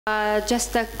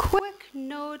Just a quick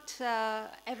note,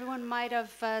 everyone might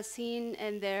have seen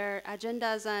in their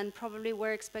agendas and probably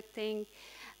were expecting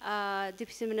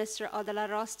Deputy Minister Adela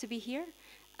Ross to be here.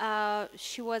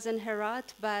 She was in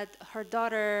Herat, but her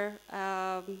daughter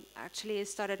actually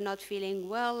started not feeling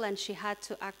well, and she had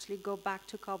to actually go back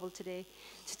to Kabul today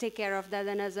to take care of that.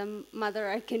 And as a mother,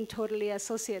 I can totally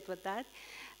associate with that.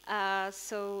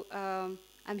 So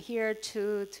I'm here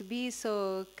to be,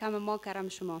 so kam ma karam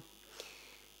shuma.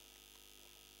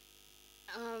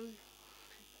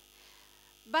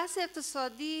 بحث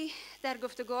اقتصادی در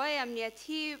گفتگوهای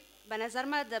امنیتی به نظر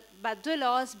من به دو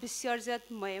لحاظ بسیار زیاد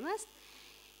مهم است.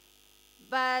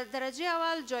 به درجه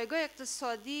اول جایگاه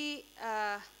اقتصادی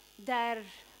در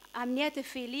امنیت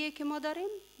فعلی که ما داریم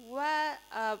و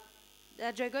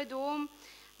در جایگاه دوم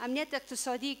امنیت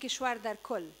اقتصادی کشور در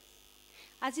کل.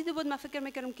 از این دو بود من فکر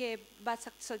میکنم که بحث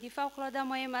اقتصادی فوق العاده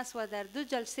مهم است و در دو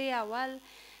جلسه اول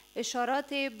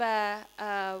اشارات به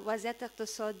وضعیت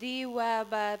اقتصادی و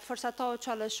به فرصت‌ها و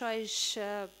چالش‌هایش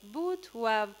بود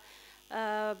و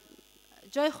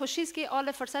جای خوشی است که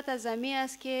آل فرصت از زمین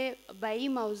است که به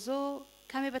این موضوع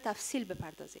کمی به تفصیل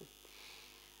بپردازیم.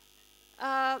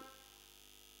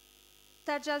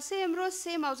 در جلسه امروز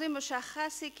سه موضوع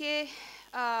مشخصی که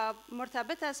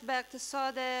مرتبط است به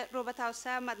اقتصاد رو به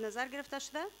توسعه مد نظر گرفته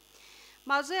شده.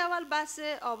 موضوع اول بحث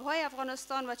آب‌های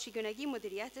افغانستان و چگونگی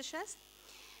مدیریتش است.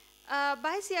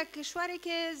 بحث یک کشوری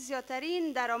که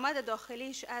زیادترین درآمد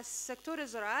داخلیش از سکتور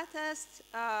زراعت است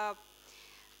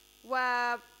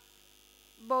و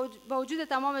با وجود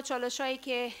تمام چالش‌هایی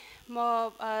که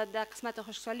ما در قسمت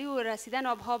خشکسالی و رسیدن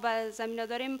آبها به زمین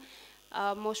داریم،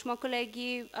 ما شما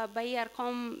کلگی به این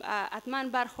ارقام حتما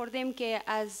برخوردیم که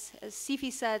از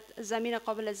 30% زمین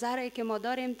قابل زرعی که ما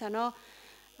داریم تنها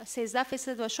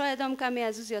 13% و شاید هم کمی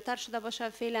از او زیادتر شده باشه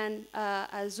فعلا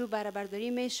از او بهره برداری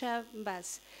میشه.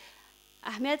 بس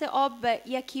اهمیت آب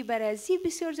یکی برای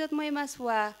بسیار زیاد مهم است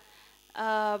و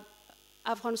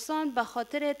افغانستان به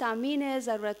خاطر تامین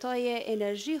ضرورت‌های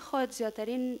انرژی خود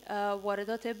زیادترین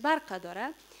واردات برق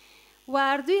داره و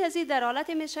هر دوی از این در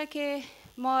حالتی میشه که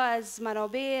ما از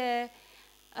منابع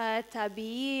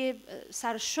طبیعی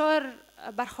سرشار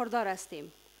برخوردار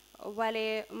هستیم،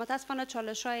 ولی متاسفانه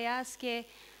چالش‌هایی است که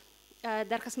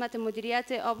در قسمت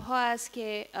مدیریت آبها است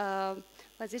که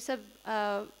وزیر صاحب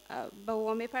به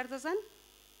او میپردازند.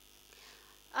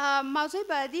 موضوع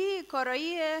بعدی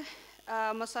کارایی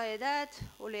مساعدت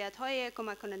اولویت‌های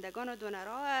کمک کنندگان و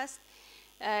دونرها است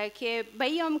که به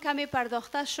این هم کمی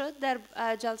پرداخته شد در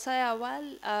جلسه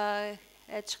اول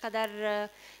چقدر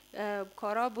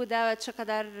کارا بوده و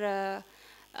چقدر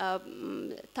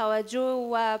توجه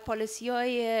و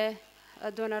پالیسی‌های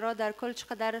دونرها در کل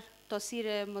چقدر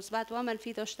تاثیر مثبت و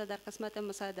منفی داشته در قسمت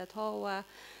مساعدت‌ها و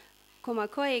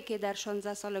کمک‌هایی که در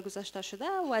 16 سال گذشته شده.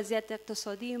 وضعیت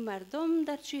اقتصادی مردم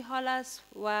در چی حال است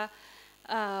و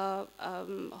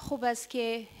خوب است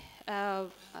که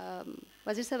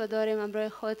وزیر صاحب داریم امروی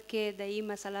خود که در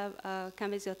این مسئله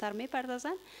کمی زیادتر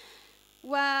میپردازند.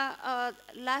 و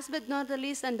last but not the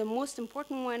least and the most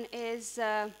important one is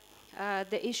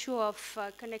the issue of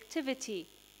connectivity.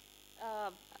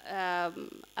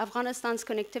 Afghanistan's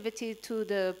connectivity to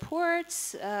the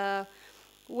ports,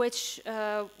 which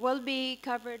will be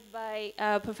covered by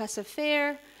Professor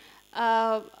Fair.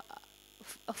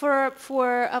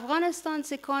 For Afghanistan's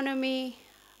economy,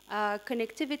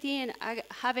 connectivity and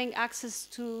having access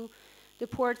to the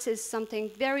ports is something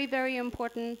very, very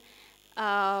important.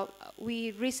 We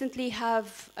recently have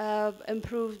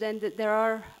improved, and there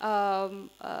are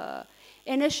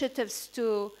initiatives to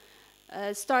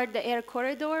start the air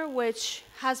corridor, which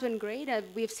has been great.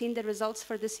 We've seen the results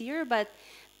for this year, but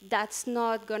that's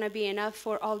not going to be enough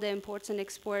for all the imports and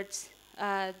exports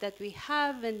that we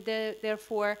have, and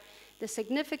therefore the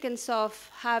significance of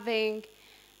having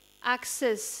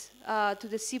access to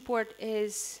the seaport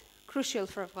is crucial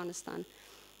for Afghanistan.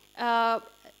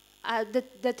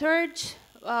 The third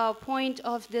point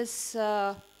of this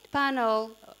panel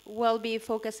will be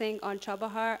focusing on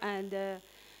Chahbahar and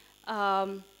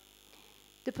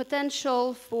the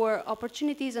potential for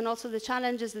opportunities and also the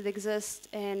challenges that exist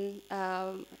in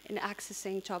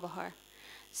accessing Chahbahar.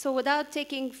 So without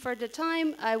taking further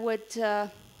time, I would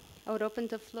open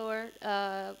the floor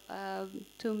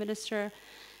to Minister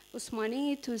Osmani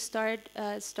to start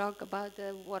talk about the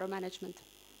water management.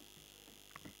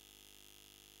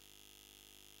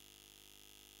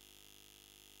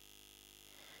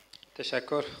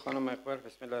 تشکر خانم اقبال.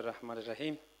 بسم الله الرحمن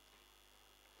الرحیم.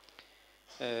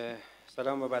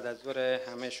 سلام و بعد از ظهر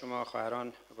همه شما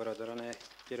خواهران و برادران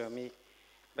گرامی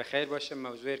بخیر باشه.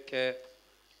 موضوعی که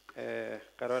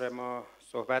قرار ما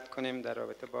صحبت کنیم در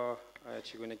رابطه با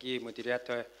چگونگی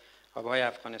مدیریت آبهای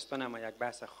افغانستان، اما یک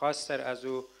بحث خاص از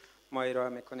او ما ارائه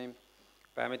میکنیم.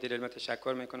 به همین دلیل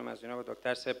تشکر میکنم از جناب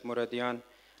دکتر صاحب مرادیان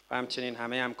و همچنین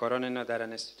همه همکاران در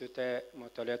انستیتوت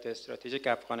مطالعات استراتژیک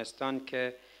افغانستان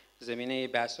که زمینه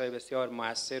بحث‌های بسیار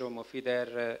مؤثر و مفید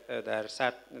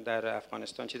در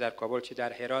افغانستان، چی در کابل چی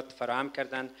در هرات فراهم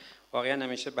کردند. واقعا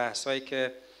همیشه بحث‌هایی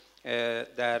که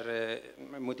در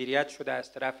مدیریت شده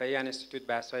از طرف این انستیتوت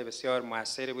بحث‌های بسیار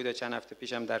مؤثری بوده. چند هفته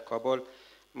پیش هم در کابل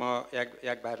ما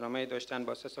یک برنامه داشتن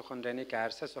با 3 سخنرانی که هر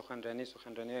 3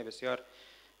 سخنرانی بسیار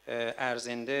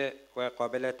ارزنده و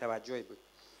قابل توجهی بود.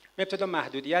 ابتدا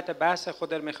محدودیت بحث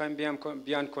خود را میخوایم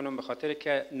بیان کنم، به خاطر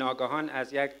که ناگهان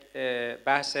از یک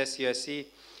بحث سیاسی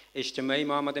اجتماعی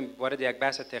ما آمدیم وارد یک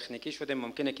بحث تکنیکی شده.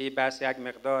 ممکنه که این بحث یک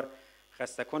مقدار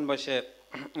خسته کن باشه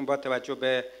با توجه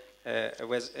به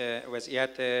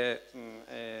وضعیت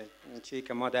چیزی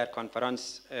که ما در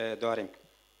کنفرانس داریم،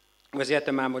 وضعیت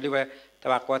معمولی و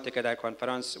توقعاتی که در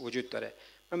کنفرانس وجود داره.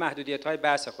 و محدودیت های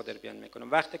بحث خود را بیان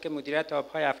میکنم. وقتی که مدیریت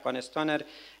آبهای افغانستان را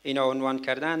اینا عنوان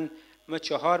کردن، ما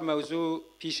 4 موضوع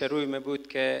پیش روی ما بود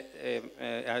که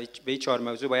به این 4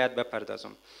 موضوع باید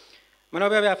بپردازم.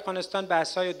 منابع افغانستان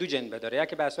بحث‌های 2 جنبه داره،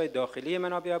 یکی بحث‌های داخلی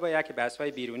منابع آب، یکی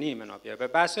بحث‌های بیرونی منابع آب.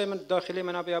 بحث‌های داخلی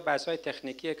منابع آب بحث‌های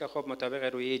تکنیکیه که خب مطابق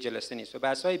رویه جلسه نیست، و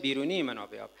بحث‌های بیرونی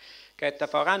منابع آب که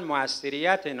اتفاقاً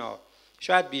موثریت اینا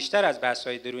شاید بیشتر از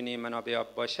بحث‌های درونی منابع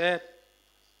آب باشه،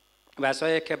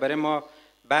 بحث‌هایی که برای ما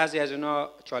بعضی از اونا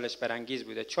چالش برانگیز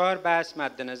بوده. 4 بحث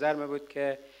مد نظر ما بود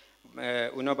که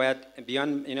اونا باید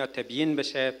بیان اینا تبیین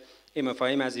بشه، این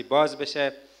مفاهیم از این باز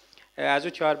بشه. از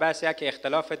اون 4 بحث یک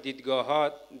اختلاف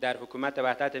دیدگاه‌ها در حکومت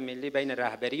وحدت ملی بین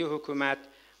رهبری حکومت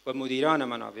و مدیران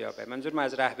منابع آب. منظور ما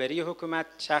از رهبری حکومت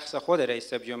شخص خود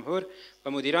رئیس جمهور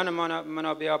و مدیران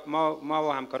منابع آب ما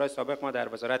و همکارای سابق ما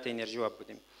در وزارت انرژی و آب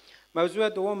بودیم. موضوع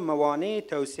دوم موانع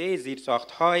توسعه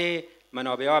زیرساخت‌های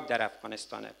منابع آب در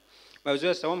افغانستان.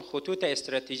 موضوع سوم خطوط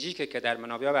استراتژیکی که در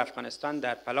منابع آب افغانستان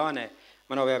در پلان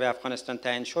منابع آب افغانستان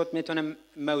تعیین شد میتونه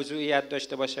موضوعیت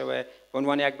داشته باشه و به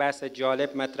عنوان یک بحث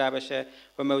جالب مطرح بشه.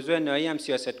 و موضوع نهایی هم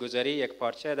سیاست‌گذاری یک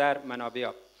پارچه در منابع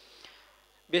آب.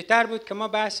 بهتر بود که ما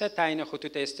بحث تعیین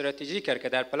خطوط استراتژیک که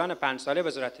در پلان 5 ساله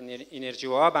وزارت انرژی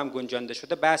و آب هم گنجانده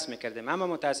شده بحث میکردیم، اما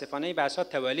متاسفانه این بحث‌ها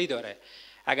توالی داره.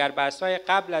 اگر بحث‌های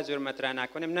قبل از اون مطرح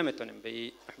نکنیم نمیتونیم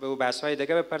به اون بحث‌های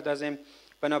دیگه بپردازیم.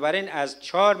 بنابراین از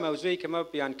 4 موضوعی که ما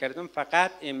بیان کردیم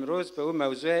فقط امروز به اون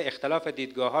موضوع اختلاف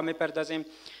دیدگاه‌ها میپردازیم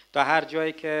تا هر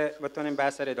جایی که بتونیم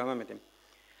بحث را ادامه بدیم.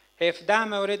 17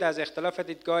 مورد از اختلاف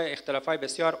دیدگاه اختلافات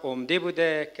بسیار عمده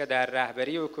بوده که در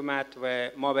رهبری حکومت و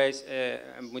ما به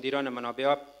مدیران منابع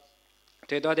آب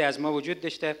تعدادی از ما وجود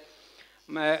داشته.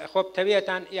 خب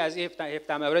طبیعتاً از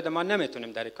 17 مورد ما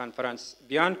نمیتونیم در کنفرانس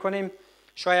بیان کنیم.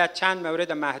 شاید چند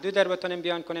مورد محدود در بتونیم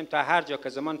بیان کنیم تا هر جا که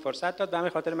زمان فرصت داد. به همین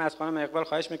خاطر من از خانم اقبال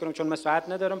خواهش میکنم، چون من ساعت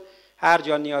ندارم، هر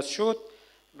جا نیاز شد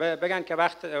بگن که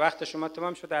وقت شما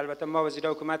تمام شده. البته ما وزیر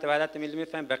حکومت وحدت ملی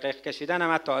میفهمیم به قیق کشیدن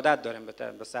هم حتی عادت داریم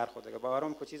به سر خود. با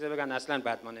آرام کو چیزی بگن اصلا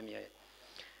بعد ما نمیایه.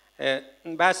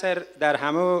 بس در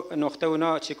همه نقطه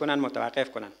اونا چی کنن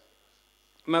متوقف کنن.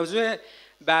 موضوع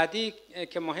بعدی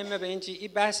که مهمه به اینجی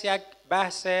این بحث یک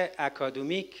بحث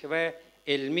اکادمیک و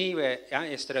علمی و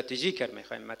استراتژیک رو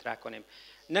میخوایم مطرح کنیم.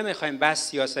 نمیخوایم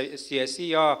بحث سیاسی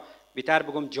یا بیتر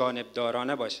بگم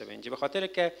جانبدارانه باشه به اینجا، به خاطر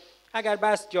که اگر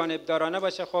بحث جانبدارانه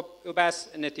باشه خب او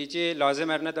بحث نتیجه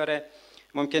لازم نداره.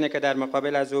 ممکنه که در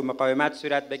مقابل از او مقاومت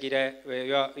صورت بگیره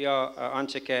یا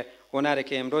آنچه که هنری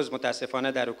که امروز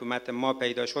متاسفانه در حکومت ما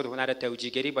پیدا شد، هنر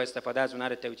توجیه‌گری، با استفاده از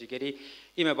هنر توجیه‌گری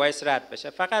این باعث رد بشه.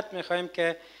 فقط میخوایم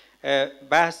که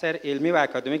بحث علمی و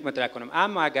اکادمیک مطرح کنم.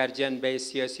 اما اگر جنبه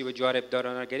سیاسی و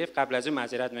جانبدارانه گرفت قبل از اون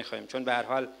معذرت میخوایم، چون به هر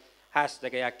حال هست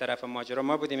دیگه یک طرف ماجرا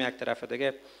ما بودیم، یک طرف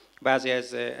دیگه بعضی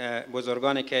از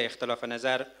بزرگانی که اختلاف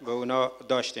نظر به اونا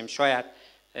داشتیم. شاید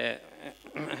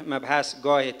مبحث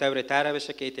گاهی طور طرح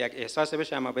بشه که یک احساس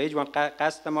بشه، اما به هیچ عنوان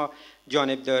قصد ما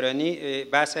جانبدارانی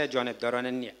بحث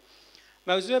جانبدارانه نیست.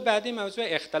 موضوع بعدی موضوع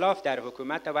اختلاف در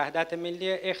حکومت وحدت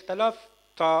ملی. اختلاف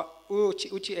تا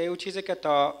او چیزی که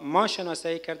تا ما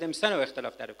شناسایی کردیم 3 نوع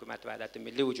اختلاف در حکومت وحدت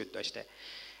ملی وجود داشته.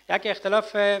 یک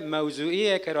اختلاف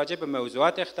موضوعی که راجع به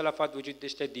موضوعات اختلافات وجود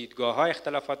داشته، دیدگاه‌ها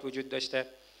اختلافات وجود داشته.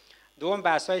 دوم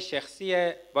بحث‌های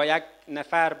شخصی با یک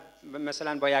نفر،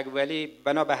 مثلا با یک ولی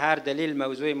بنا به هر دلیل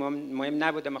موضوع مهم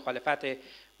نبوده، مخالفت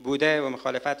بوده و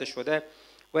مخالفت شده.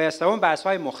 و سوم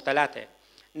بحث‌های مختلطه.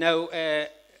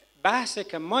 بحثی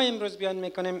که ما امروز بیان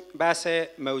میکنیم بحث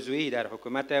موضوعی در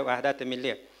حکومت وحدت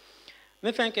ملی.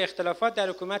 میفهمیم که اختلافات در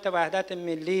حکومت وحدت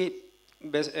ملی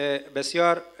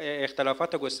بسیار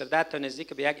اختلافات گسترده تا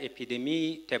نزدیک به یک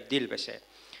اپیدمی تبدیل بشه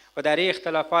و در این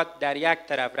اختلافات در یک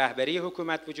طرف رهبری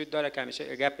حکومت وجود داره که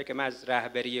همیشه گپی که من از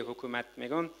رهبری حکومت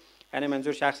میگم یعنی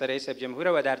منظور شخص رئیس جمهور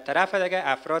و در طرف دیگه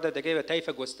افراد دیگه و طیف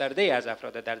گسترده از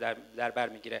افراد در بر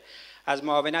میگیره، از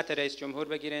معاونت رئیس جمهور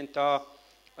بگیرین تا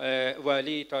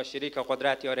والی تا شریک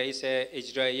قدرت یا رئیس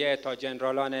اجراییه تا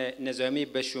جنرالان نظامی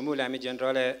به شمول همین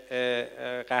جنرال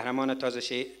قهرمان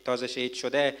تازه شهید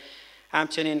شده،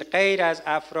 همچنین غیر از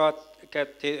افراد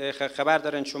که خبر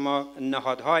دارن شما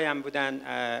نهادهای هم بودن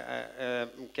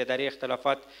که در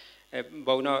اختلافات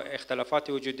با اونا اختلافات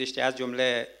وجود داشته، از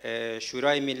جمله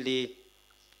شورای ملی،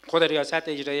 خود ریاست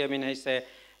اجرایی من حیث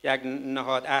یک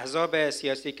نهاد، احزاب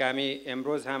سیاسی که همین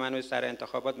امروز هم هنوز سر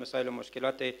انتخابات مسائل و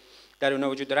مشکلات در اونها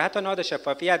وجود داره، حتی نهاد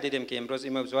شفافیت دیدیم که امروز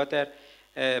این موضوعات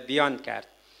بیان کرد.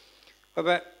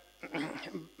 و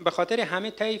به خاطر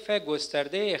همه طیف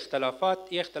گسترده اختلافات،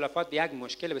 این اختلافات به یک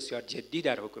مشکل بسیار جدی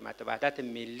در حکومت وحدت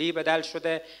ملی بدل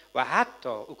شده و حتی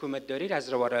حکومتداری را از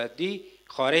روال عادی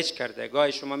خارج کرده.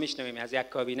 گاهی شما میشنویم از یک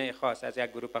کابینه خاص، از یک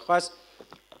گروه خاص،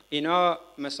 اینا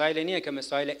مسائل نیه که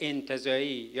مسائل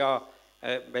انتزاعی یا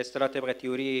به اصطلاح طبق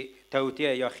تئوری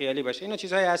توطئه یا خیالی باشه، اینا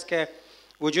چیزهایی است که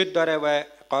وجود داره و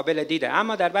قابل دیده.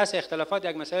 اما در بحث اختلافات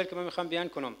یک مسئله که من میخوام بیان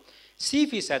کنم،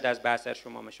 30% از بحث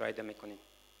شما مشاهده میکنیم،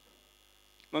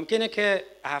 ممکنه که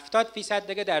 70%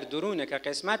 دیگه در درونه که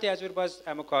قسمتی از اون باز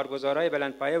اما کارگزارای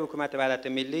بلندپایه حکومت وحدت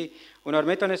ملی اونا رو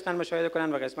میتونستن مشاهده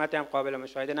کنن و قسمتی هم قابل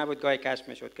مشاهده نبود، گاهی کشف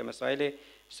میشد که مسائل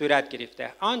صورت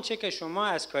گرفته. آنچه که شما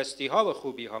از کاستی ها و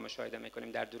خوبی ها مشاهده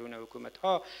میکنیم در درون حکومت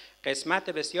ها، قسمت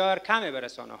بسیار کمی به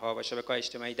رسانه ها و شبکه‌های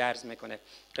اجتماعی درز میکنه،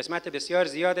 قسمت بسیار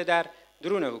زیاده در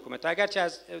درون حکومت. اگرچه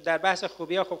از در بحث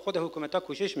خوبی ها خود حکومت ها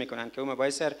کوشش میکنن که اون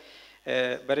مباحث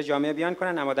برای جامعه بیان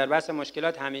کنن، اما در بحث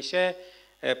مشکلات همیشه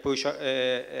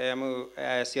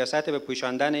سیاست به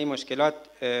پوشاندن این مشکلات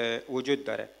وجود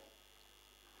داره.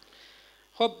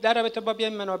 خب در رابطه با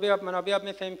منابع آب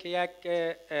میفهمیم که یک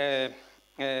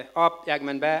آب یک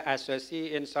منبع اساسی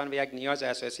انسان و یک نیاز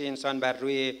اساسی انسان بر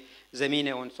روی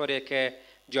زمین، عنصری که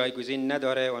جایگزین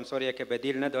نداره، عنصری که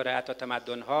بدیل نداره. حتی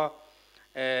تمدن‌ها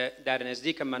در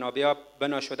نزدیک منابع آب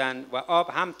بنا شدن و آب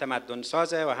هم تمدن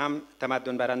سازه و هم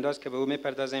تمدن برانداز که به او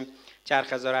میپردازیم.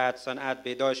 چرخ زراعت، صنعت،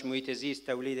 بهداشت، محیط زیست،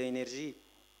 تولید انرژی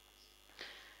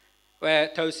و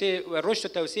توسعه و رشد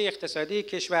و توسعه اقتصادی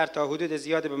کشور تا حدود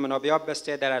زیادی به منابع آب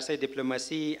بسته. در عرصه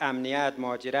دیپلماسی، امنیت،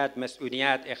 مهاجرت،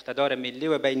 مسئولیت، اقتدار ملی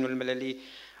و بین المللی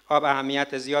آب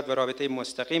اهمیت زیاد و رابطه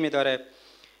مستقیمی داره.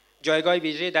 جایگاه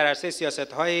ویژه‌ای در عرصه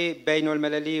سیاست‌های بین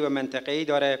المللی و منطقه‌ای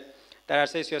داره. در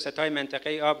عرصه سیاست‌های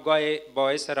منطقه‌ای آب گاهی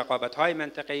باعث رقابت‌های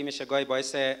منطقه‌ای میشه، گاهی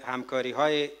باعث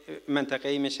همکاری‌های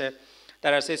منطقه‌ای میشه.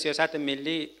 در عرصه سیاست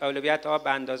ملی اولویت آب به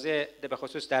اندازه به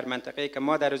خصوص در منطقه‌ای که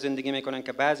ما در زندگی میکنن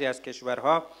که بعضی از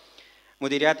کشورها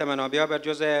مدیریت منابع آب بر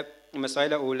جزء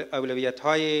مسائل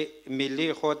اولویت‌های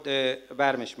ملی خود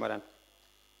برمی‌شمارند.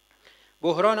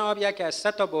 بحران آب یکی از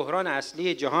 3 بحران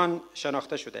اصلی جهان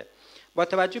شناخته شده. با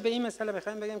توجه به این مسئله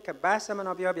می‌خوایم بگیم که بحث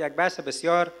منابع آب یک بحث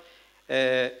بسیار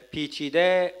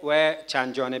پیچیده و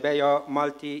چند جانبه یا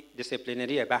مالتی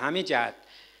دیسیپلینریه. به همین جهت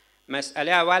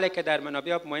مسئله اوله که در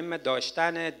منابع آب مهم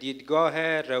داشتن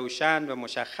دیدگاه روشن و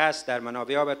مشخص در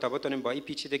منابع آب تا بتونیم با این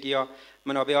پیچیدگی یا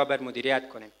منابع آب مدیریت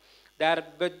کنیم.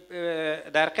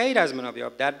 در غیر از منابع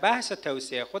آب در بحث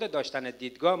توسعه خود داشتن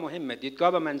دیدگاه مهمه.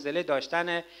 دیدگاه به منزله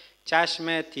داشتن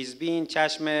چشم تیزبین،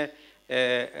 چشم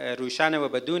روشن و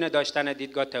بدون داشتن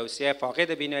دیدگاه توسعه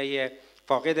فاقد بینایی،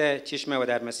 فاقد چشم و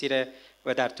در مسیر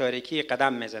و در تاریکی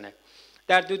قدم میزنه.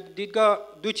 در دیدگاه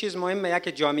 2 چیز مهمه،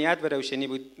 یک جامعیت و روشنی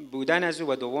بودن از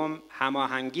او و دوم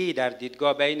هماهنگی در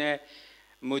دیدگاه بین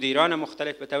مدیران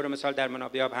مختلف، به طور مثال در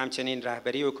منابع آب همچنین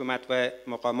رهبری حکومت و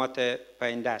مقامات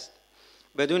پایین دست.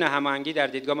 بدون هماهنگی در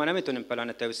دیدگاه ما نمیتونیم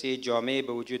پلان توسعه جامعه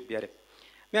به وجود بیاریم.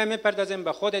 میپردازیم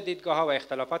به خود دیدگاه ها و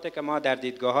اختلافاتی که ما در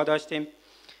دیدگاه ها داشتیم.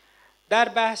 در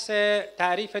بحث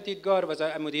تعریف دیدگاه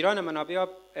و مدیران منابع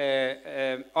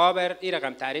آب این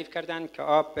رقم تعریف کردن که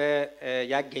آب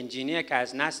یک گنجینه که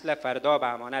از نسل فردا به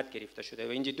امانت گرفته شده و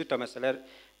اینجا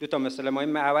دو تا مسئله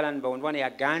مهمه. اولا به عنوان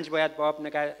یک گنج باید به آب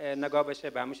نگاه بشه،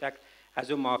 به همون شکل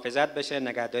از اون محافظت بشه،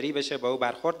 نگهداری بشه، با او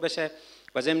برخورد بشه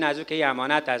و ضمن از اون که این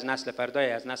امانت از نسل فردای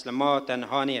از نسل ما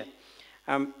تنها نیه.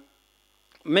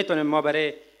 میتونیم ما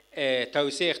برای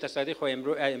توسعه اقتصادی خو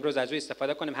امروز از او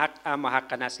استفاده کنیم، اما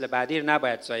حق نسل بعدی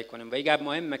نباید ضایع کنیم و این گپ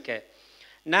مهمه که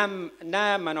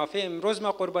نه منافع امروز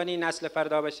ما قربانی نسل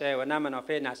فردا بشه و نه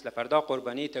منافع نسل فردا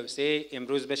قربانی توسعه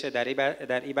امروز بشه.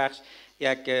 در این بخش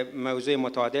یک موضوع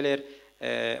متعادل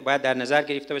باید در نظر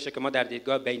گرفته بشه که ما در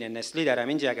دیدگاه بین نسلی در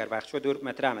همین جا اگر وقت شد دور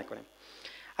مطرح میکنیم.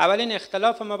 اولین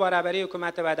اختلاف ما با رهبری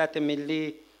حکومت وحدت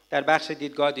ملی در بخش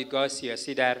دیدگاه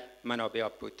سیاسی در منابع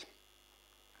آب بود.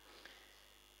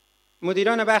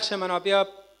 مدیران بخش منابع آب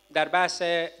در بحث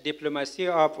دیپلماسی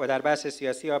آب و در بحث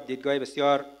سیاسی آب دیدگاه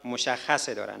بسیار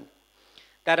مشخصی دارند.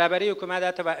 در رهبری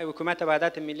حکومت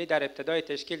وحدت ملی در ابتدای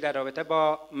تشکیل در رابطه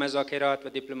با مذاکرات و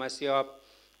دیپلماسی آب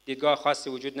دیدگاه خاصی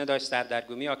وجود نداشت،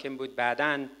 سردرگمی حاکم بود.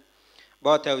 بعداً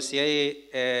با توصیه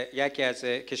یکی از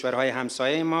کشورهای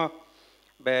همسایه ما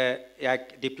به یک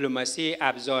دیپلماسی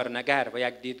ابزارنگر و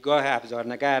یک دیدگاه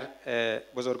ابزارنگر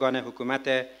بزرگان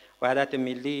حکومت وحدت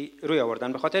ملی روی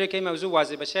آوردن. به خاطر که این موضوع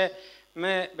واضح بشه،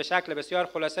 من به شکل بسیار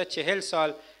خلاصه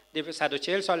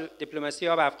 140 سال دیپلماسی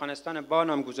آب افغانستان با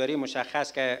نامگذاری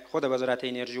مشخص که خود وزارت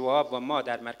انرژی و آب و ما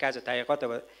در مرکز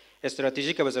تحقیقات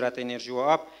استراتژیک وزارت انرژی و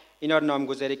آب اینا رو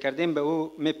نامگذاری کردیم، به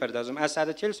او میپردازم. از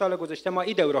 140 سال گذشته ما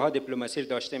این دوره ها دیپلماسی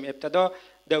داشتیم. ابتدا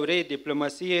دوره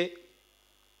دیپلماسی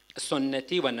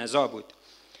سنتی و نزاع بود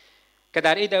که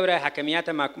در این دوره حکمیت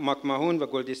مکمهون و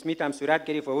گلدسمیت هم صورت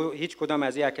گرفت و هیچ کدام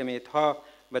از این حکمیت ها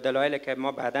به دلایلی که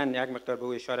ما بعداً یک مقدار به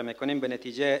او اشاره میکنیم به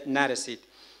نتیجه نرسید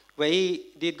و این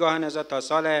دیدگاه نزاع تا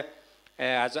سال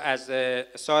از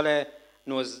سال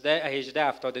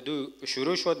 1872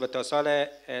 شروع شد و تا سال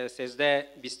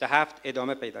 1327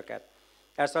 ادامه پیدا کرد.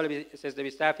 در سال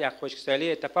 1327 یک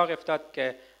خشکسالی اتفاق افتاد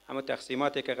که اما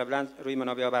تقسیماتی که قبلا روی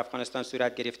منابع آب افغانستان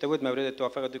صورت گرفته بود مورد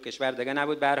توافق دو کشور دیگه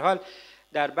نبود. به هر حال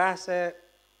در بحث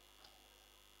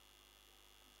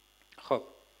خب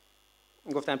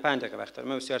گفتن 5 دقیقه وقت دارم،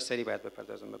 من بسیار سریع باید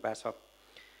بپردازم به بحث ها.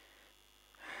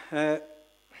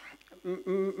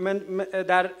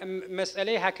 در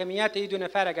مسئله حکمیت این دو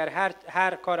نفر اگر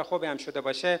هر کار خوبی هم شده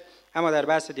باشه، اما در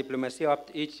بحث دیپلماسی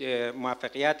هیچ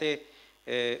موفقیت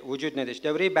وجود نداشت.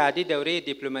 دوره بعدی دوره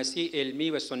دیپلماسی علمی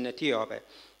و سنتی آبه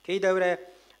که این دوره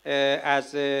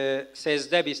از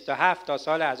 1327 تا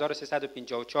سال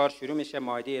 1354 شروع میشه.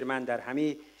 معاهده ایرمن در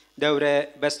همین دوره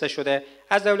بسته شده.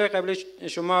 از دوره قبل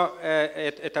شما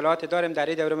اطلاعات داریم. در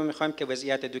این دوره ما میخوایم که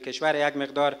وضعیت دو کشور یک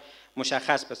مقدار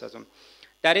مشخص بسازم.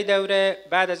 در این دوره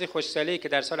بعد از این خشکسالی که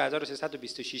در سال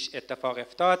 1326 اتفاق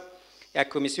افتاد، یک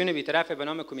کمیسیون بی‌طرف به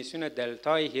نام کمیسیون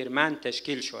دلتای هیرمن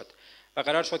تشکیل شد و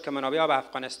قرار شد که منابع آب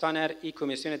افغانستان این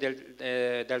کمیسیون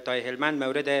دلتای هلمند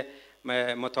مورد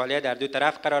مطالعه در دو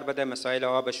طرف قرار بده، مسائل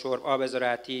آب شرب، آب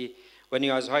زراعتی و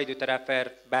نیازهای دو طرف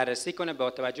بررسی کنه، با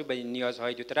توجه به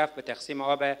نیازهای دو طرف به تقسیم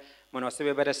آب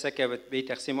مناسب برسه که به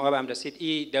تقسیم آب هم رسید.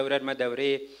 این دوره ما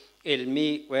دوره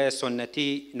علمی و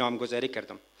سنتی نامگذاری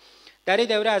کردم. در این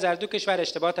دوره از هر دو کشور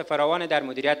اشتباهات فراوان در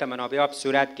مدیریت منابع آب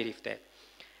صورت گرفته.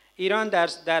 ایران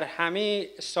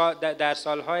در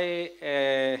سالهای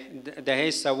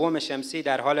دهه سوم شمسی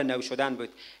در حال نو شدن بود.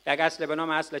 یک اصل به نام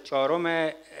اصل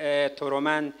 4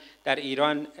 ترومن در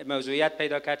ایران موضوعیت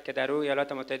پیدا کرد که در او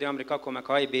ایالات متحده آمریکا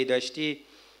کمک‌های بهداشتی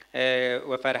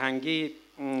و فرهنگی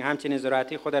همچنین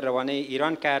زراعتی خود روانه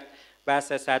ایران کرد.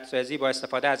 بحث سدسازی با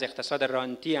استفاده از اقتصاد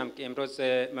رانتی هم که امروز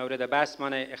مورد بحث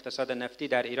مانه، اقتصاد نفتی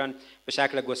در ایران به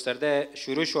شکل گسترده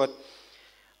شروع شد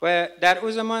و در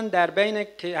او زمان در بین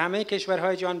همه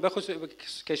کشورهای جهان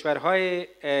بخصوص کشورهای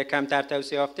کمتر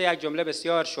توسعه یافته یک جمله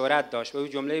بسیار شهرت داشت و او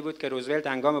جمله بود که روزولت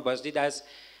هنگام بازدید از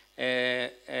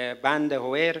بند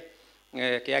هویر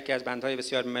که یکی از بندهای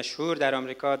بسیار مشهور در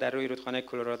آمریکا در روی رودخانه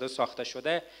کلرادو ساخته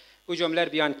شده، او جمله رو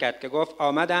بیان کرد که گفت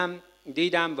آمدم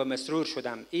دیدم و مسرور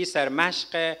شدم. این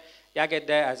سرمشق یک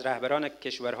عده از رهبران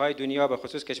کشورهای دنیا به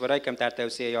خصوص کشورهای کمتر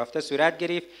توسعه یافته صورت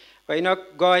گرفت و اینا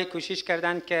گاهی کوشش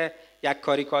کردند که یک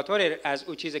کاریکاتور از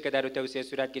او چیزی که در توسعه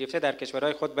صورت گرفته در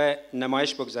کشورهای خود به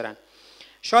نمایش بگذارند.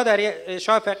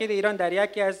 شاه فقید ایران در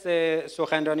یکی از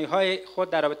سخنرانی‌های خود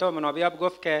در رابطه با منابع آب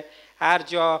گفت که هر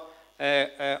جا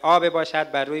آب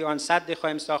باشد بر روی آن سد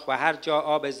خواهیم ساخت و هر جا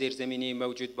آب زیرزمینی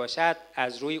موجود باشد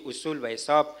از روی اصول و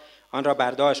حساب آن را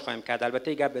برداشت خواهیم کرد.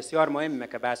 البته این بسیار مهمه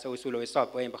که بحث اصول و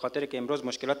حساب به خاطر که امروز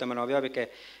مشکلات منابع آبی که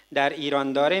در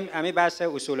ایران داریم همین بحث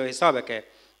اصول و حسابه که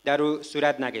در او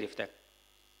صورت نگرفته.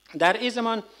 در این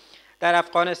زمان در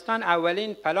افغانستان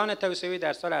اولین پلان توسعه‌ای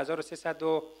در سال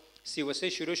 1333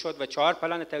 شروع شد و 4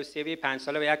 پلان توسعه‌ای 5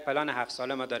 ساله و 1 پلان 7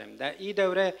 ساله ما داریم. در این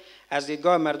دوره از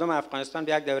دیدگاه مردم افغانستان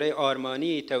به یک دوره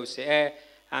آرمانی توسعه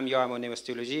هم یا همون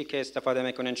نیوستولوژی که استفاده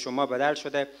میکنن شما بدل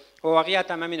شده و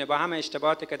واقعیت هم همینه. با همه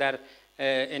اشتباهاتی که در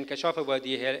انکشاف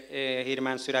وادی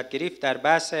هیرمن صورت گرفت در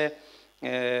بحث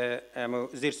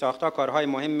زیرساخت‌ها کارهای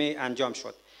مهمی انجام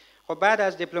شد. خب بعد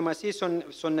از دیپلماسی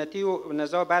سنتی و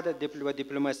نزاع، بعد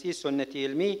دیپلماسی سنتی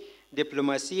علمی،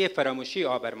 دیپلماسی فراموشی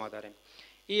آب ما داریم.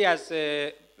 این از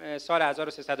سال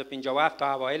 1357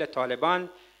 تا اوایل طالبان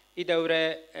این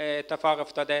دوره اتفاق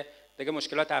افتاده. دیگه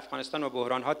مشکلات افغانستان و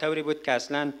بحران‌ها طوری بود که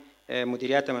اصلاً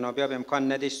مدیریت منابع به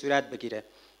امکان نداشت صورت بگیره.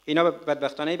 اینا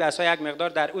بدبختانه بحث‌ها یک مقدار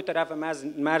در اون طرف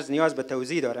مرز نیاز به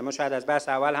توضیح داره. ما شاید از بحث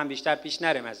اول هم بیشتر پیش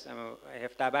نریم از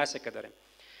 17 بحثی که داریم.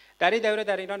 در این دوره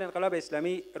در ایران انقلاب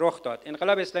اسلامی رخ داد.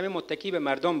 انقلاب اسلامی متکی به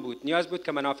مردم بود، نیاز بود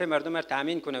که منافع مردم را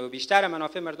تامین کنه و بیشتر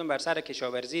منافع مردم بر سر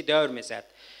کشاورزی دور میزد.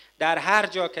 در هر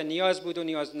جا که نیاز بود و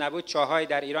نیاز نبود چاهای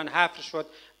در ایران حفر شد،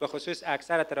 به خصوص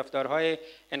اکثر طرفدارهای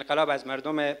انقلاب از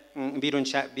مردم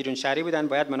بیرون شهری بودند،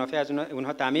 باید منافع از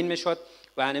اونها تامین میشد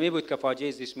و همین بود که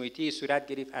فاجعه زیست محیطی صورت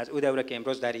گرفت از او دوره که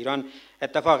امروز در ایران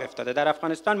اتفاق افتاده. در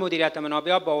افغانستان مدیریت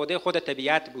منابع آب با عهده خود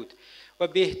طبیعت بود و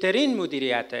بهترین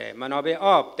مدیریت منابع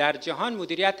آب در جهان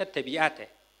مدیریت طبیعته.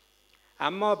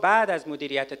 اما بعد از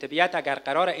مدیریت طبیعت اگر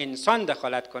قرار انسان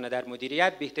دخالت کنه در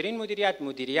مدیریت، بهترین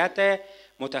مدیریت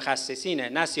متخصصینه،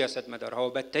 نه سیاستمدارها، و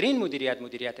بدترین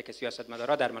مدیریت که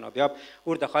سیاستمدارها در منابع آب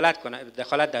او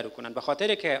دخالت در کنند، به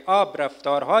خاطر که آب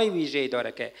رفتارهای ویژه‌ای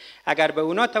داره که اگر به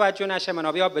اونا توجه نشه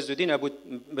منابع آب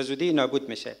به زودی نابود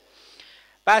میشه.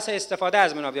 بحث استفاده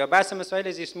از منابع آب، بحث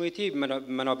مسائل زیست محیطی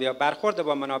منابع آب، برخورد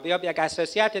با منابع آب یک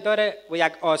حساسیت داره و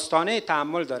یک آستانه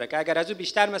تحمل داره که اگر از او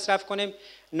بیشتر مصرف کنیم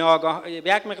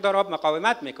یک مقدار آب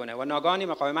مقاومت میکنه و ناگهانی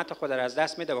مقاومت خود را از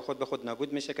دست میده و خود به خود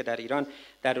نابود میشه که در ایران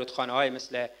در رودخانه‌های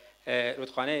مثل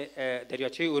رودخانه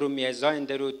دریاچه ارومیه،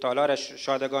 زاینده، تالار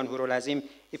شادگان، هورالعظیم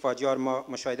این فاجعه ما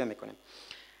مشاهده میکنیم.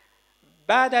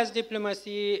 بعد از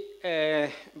دیپلماسی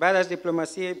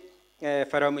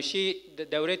فراموشی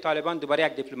دوره طالبان دوباره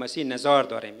یک دیپلماسی نزار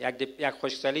داریم. یک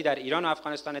خشکسالی در ایران و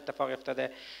افغانستان اتفاق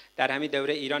افتاده. در همین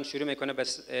دوره ایران شروع میکنه به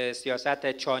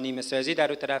سیاست چانیمه سازی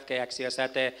در اون طرف که یک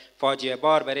سیاست فاجعه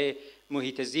بار برای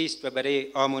محیط زیست و برای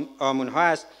آمونها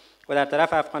است و در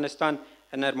طرف افغانستان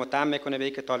متهم میکنه به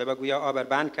اینکه طالبان گویا آب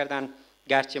بند کردن،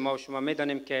 گرچه ما و شما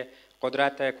میدانیم که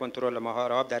قدرت کنترل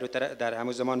مهار آب در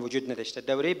همون زمان وجود نداشته.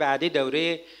 دوره بعدی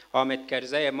دوره حامد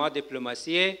کرزی، ما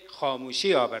دیپلماسی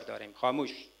خاموشی آب داریم،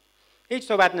 خاموش، هیچ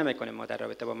صحبت نمیکنیم ما در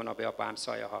رابطه با منابع آب با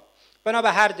همسایه ها، بنا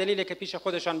به هر دلیلی که پیش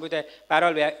خودشان بوده. به هر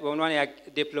حال به عنوان یک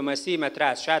دیپلماسی مطرح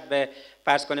است. شاید به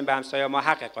فرض کنیم به همسایه ما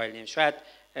حق قائل نیم، شاید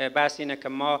بحث اینه که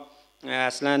ما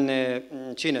اصلا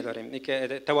چی نداریم،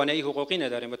 که توانایی حقوقی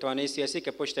نداریم و توانایی سیاسی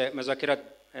که پشت مذاکرات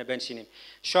بنشینیم.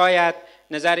 شاید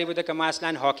نظری بوده که ما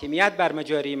اصلا حاکمیت بر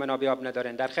مجاری منابع آب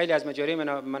نداریم. در خیلی از مجاری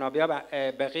منابع آب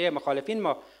بقیه مخالفین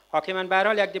ما حاکمان. به هر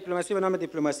حال یک دیپلماسی به نام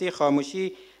دیپلماسی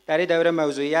خاموشی در این دوره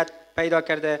موضوعیت پیدا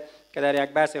کرده که در یک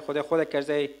بحث خود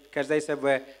کرزی صاحب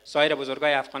و سایر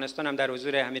بزرگای افغانستان هم در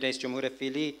حضور همین رئیس جمهور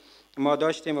فعلی ما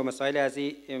داشتیم و مسائل از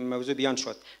این موضوع بیان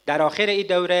شد. در آخر این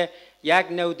دوره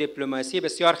یک نوع دیپلماسی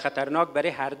بسیار خطرناک برای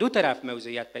هر دو طرف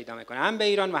موضوعیت پیدا میکنه، هم به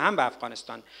ایران و هم به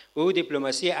افغانستان، و او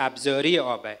دیپلماسی ابزاری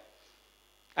آبه.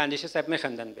 اندیشه صاحب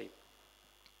میخندن به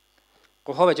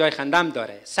خب جای خندم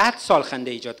داره. 100 سال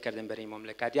خنده ایجاد کردیم برای این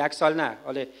مملکت، یک سال نه.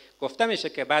 حالا گفته میشه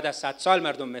که بعد از 100 سال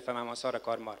مردم میفهمن آثار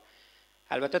کارمار.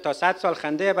 البته تا 100 سال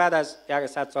خنده، بعد از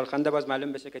 100 سال خنده باز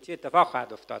معلوم بشه که چی اتفاق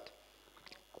خواهد افتاد.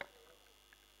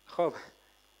 خب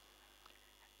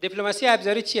دیپلماسی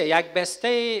ابزاری چیه؟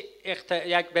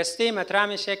 یک بسته مطرح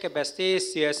میشه که بسته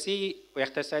سیاسی و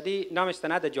اقتصادی، نامش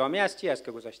سند جامعه است. چی است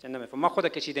که گذاشتن نمیفهم، ما خود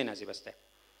کشیدین از این بسته،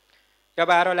 یا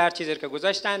به هر حال هر چیزی که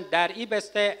گذاشتن. در این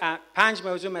بسته 5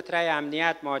 موضوع مطرح: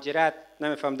 امنیت، مهاجرت،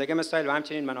 نمیفهم دیگه مسائل، و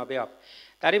همچنین منابع آب.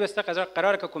 در این بسته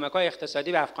قراره که کمک‌های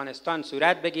اقتصادی به افغانستان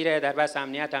صورت بگیره، در بحث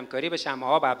امنیت همکاری بشه،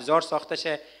 آب ابزار ساخته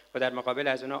شه و در مقابل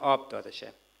از اونها آب داده شه.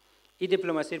 این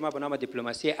دیپلماسی ما به نام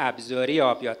دیپلماسی ابزاری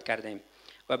آب یاد کردیم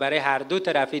و برای هر دو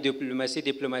طرفی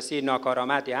دیپلماسی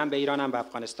ناکارآمدی، هم به ایران هم به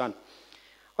افغانستان.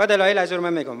 و دلایل از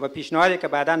من میگم و پیشنهادی که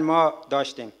بعداً ما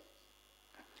داشتیم.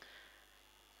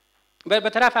 به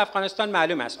طرف افغانستان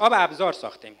معلوم است آب ابزار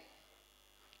ساختیم،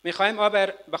 میخوایم آب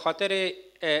به خاطر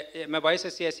مباحث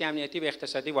سیاسی، امنیتی و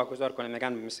اقتصادی واگذار کنیم.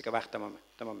 میگن مثل که وقت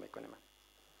تمام میکنه.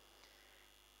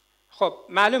 خب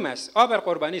معلوم است آب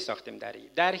قربانی ساختیم.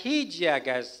 در هیچ یک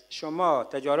از شما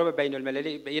تجارب بین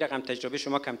المللی به این رقم تجربه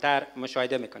شما کمتر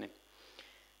مشاهده میکنیم.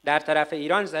 در طرف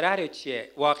ایران ضرر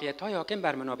چیه؟ واقعیت‌های حاکم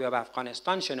بر منابع آب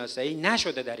افغانستان شناسایی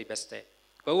نشده در این بسته.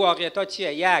 و او واقعیت‌ها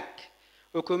چیه؟ یک،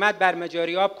 حکومت بر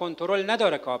مجاری آب کنترل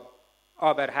نداره که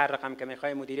آب هر رقم که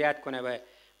میخواد مدیریت کنه و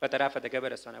به طرف دیگه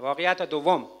برسونه. واقعیت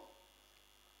دوم،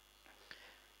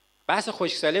 بحث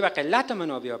خشکسالی و قلت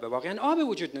منابع آب. واقعا آب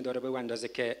وجود نداره به اندازه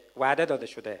که وعده داده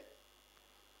شده.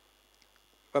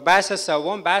 و بحث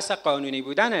سوم، بحث قانونی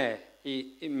بودن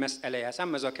این مسئله. اصلا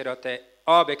مذاکرات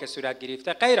آب که صورت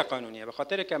گرفته غیر قانونیه، به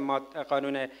خاطر که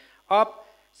قانون آب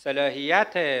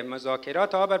صلاحیت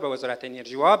مذاکرات آب به وزارت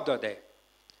انرژی و آب داده،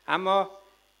 اما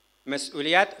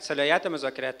صلاحیت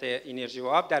مذاکرات انرژی و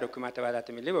آب در حکومت وحدت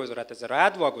ملی به وزارت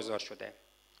زراعت واگذار شده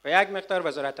و یک مقدار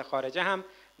وزارت خارجه هم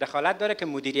دخالت داره که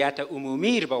مدیریت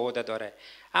عمومی رو به عهده داره.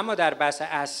 اما در بحث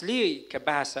اصلی که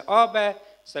بحث آب،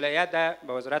 صلاحیت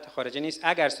به وزارت خارجه نیست.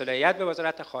 اگر صلاحیت به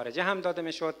وزارت خارجه هم داده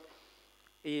میشد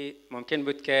این ممکن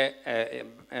بود که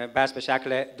بس به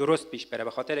شکل درست پیش بره،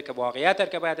 به خاطر که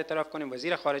واقعیت که باید اعتراف کنیم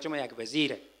وزیر خارجه ما یک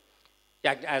وزیره،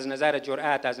 یک از نظر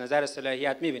جرأت، از نظر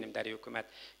صلاحیت می‌بینیم در این حکومت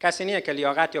کسی نیست که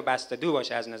لیاقت یا بسته‌دو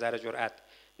باشه. از نظر جرأت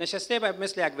نشسته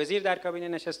مثل یک وزیر در کابینه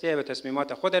نشسته، به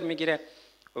تصمیمات خود میگیره.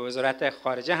 به وزارت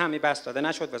خارجه هم بس داده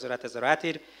نشد، وزارت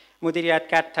زراعت مدیریت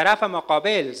کرد. طرف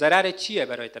مقابل ضرر چیه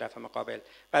برای طرف مقابل؟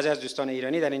 بعضی از دوستان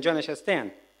ایرانی در اینجا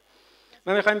نشسته‌اند.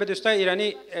 ما می‌خوایم به دوستان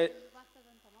ایرانی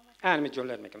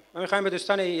ما می‌خوایم به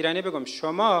دوستان ایرانی بگم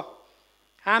شما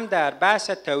هم در بحث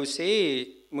توسعه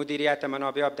مدیریت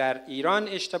منابع آب در ایران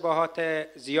اشتباهات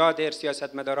زیاد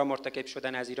سیاستمداران مرتکب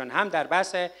شدن از ایران، هم در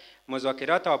بحث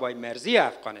مذاکرات آبای مرزی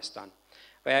افغانستان.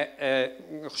 و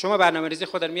شما برنامه‌ریزی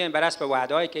خود رو میایم بر اساس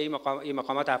وعده‌ای که این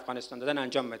مقامات افغانستان دادن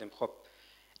انجام بدیم. خب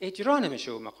اجرا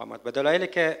نمیشه اون مقامات به دلایلی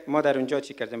که ما در اونجا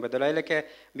چی کردیم، به دلایلی که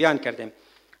بیان کردیم.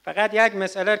 فقط یک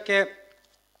مسئله که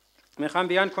میخوام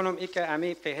بیان کنم این که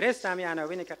امی فهرست امی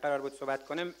عناوینی که قرار بود صحبت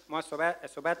کنیم ما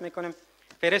صحبت میکنیم،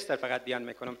 فهرست فقط بیان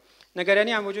میکنم.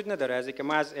 نگرانی هم وجود نداره از اینکه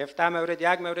ما از 17 مورد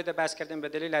یک مورد بحث کردیم، به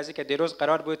دلیل از اینکه دیروز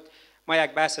قرار بود ما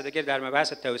یک بحث دیگه در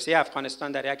مبحث توسعه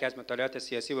افغانستان در یک از مطالعات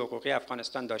سیاسی و حقوقی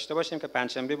افغانستان داشته باشیم که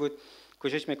پنجشنبه بود.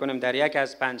 کوشش میکنیم در یک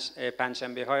از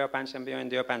پنجشنبه ها یا پنجشنبه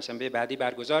آینده یا پنجشنبه بعدی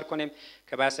برگزار کنیم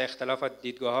که بحث اختلافات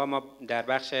دیدگاه ها ما در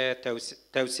بخش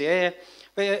توسعه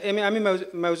و همین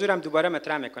موضوع هم دوباره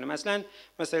مطرح میکنیم. مثلا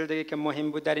مسئله دیگه که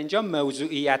مهم بود در اینجا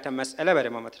موضوعیت مسئله برای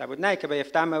ما مطرح بود، نه که به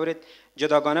 17 مورد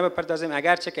جداگانه بپردازیم،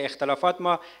 اگرچه که اختلافات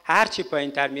ما هر چی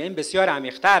پایین‌تر میایم بسیار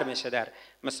عمیق‌تر میشه در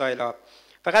مسائل آب.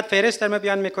 فقط فهرست ما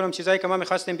بیان میکنم چیزایی که ما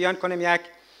میخواستیم بیان کنیم. یک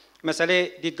مسئله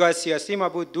دیدگاه سیاسی ما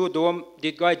بود، دوم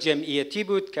دیدگاه جمعیتی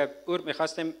بود که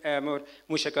میخواستیم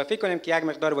موشکافی کنیم که یک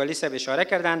مقدار ولی صاحب اشاره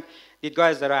کردن،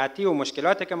 دیدگاه زراعتی و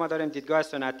مشکلاتی که ما داریم، دیدگاه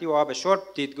صنعتی و آب شرب،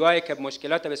 دیدگاهی که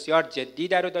مشکلات بسیار جدی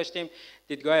در رو داشتیم،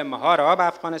 دیدگاه مهار آب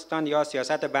افغانستان یا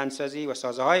سیاست بندسازی و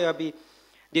سازه‌های آبی،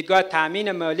 دیدگاه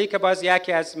تامین مالی که باز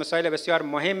یکی از مسائل بسیار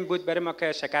مهم بود برای ما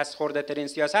که شکست خورده ترین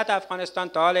سیاست افغانستان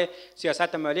تا حال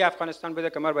سیاست مالی افغانستان بوده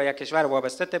که ما با یک کشور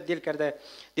وابسته تبدیل کرده،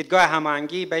 دیدگاه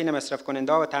هماهنگی بین مصرف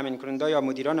کننده و تامین کننده یا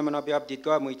مدیران منابع آب،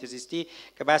 دیدگاه محیط زیستی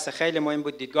که بحث خیلی مهم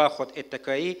بود، دیدگاه خود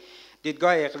اتکایی،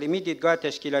 دیدگاه اقلیمی، دیدگاه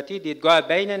تشکیلاتی، دیدگاه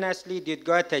بین نسلی،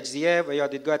 دیدگاه تجزیه و یا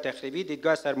دیدگاه تخریبی،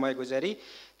 دیدگاه سرمایه‌گذاری،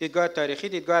 دیدگاه تاریخی،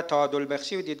 دیدگاه تعادل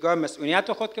بخشی و دیدگاه مسئولیت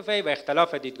و خودکفایی و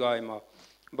اختلاف دیدگاه ما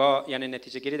با یعنی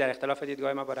نتیجه گیری در اختلاف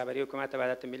دیدگاه ما با رهبری حکومت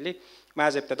وحدت ملی. ما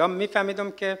از ابتدا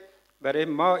میفهمیدم که برای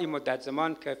ما این مدت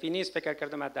زمان کافی نیست. فکر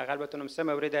کردم حداقل بتونم 3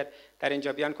 مورد در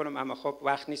اینجا بیان کنم، اما خب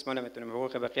وقت نیست، ما نمیتونیم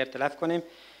حقوق بقیه تلف کنیم.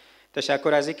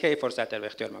 تشکر از اینکه این فرصت رو به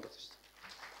اختیار ما گذاشتید.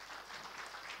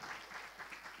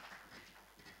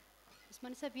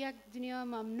 عثمانی صاحب یک دنیا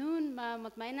ممنون. من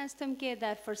مطمئن هستم که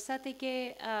در فرصتی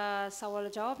که سوال و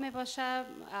جواب می باشه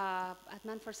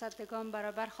حتما فرصت تکام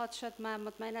برابر خواهد شد. من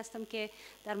مطمئن هستم که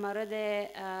در مورد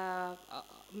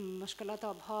مشکلات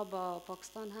آبها با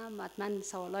پاکستان هم حتما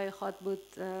سوالای خواهد بود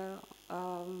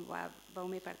و به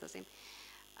اون میپردازیم.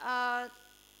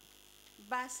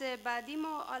 بحث بعدی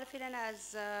ما حالا فعلا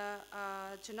از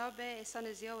جناب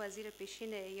احسان زیا وزیر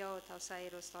پیشین یا توسعه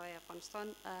روستاهای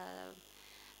افغانستان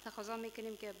تقاضا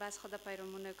میکنیم که بس خود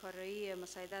پیرامون کارایی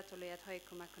مساعدت ولایت‌های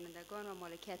کمک کنندگان و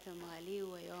مالکیت محلی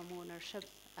و یا اونرشپ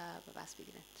به بس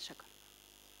بگیرند. تشکر.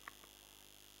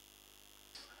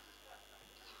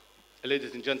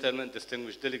 Ladies and gentlemen,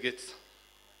 distinguished delegates,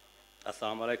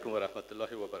 Assalamu alaikum wa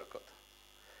rahmatullahi wa barakatuh.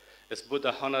 It's both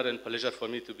an honor and pleasure for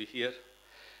me to be here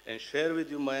and share with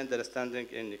you my understanding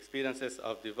and experiences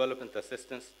of development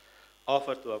assistance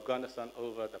offered to Afghanistan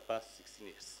over the past 16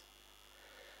 years.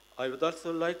 I would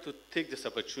also like to take this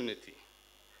opportunity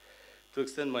to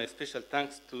extend my special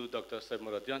thanks to Dr. Saib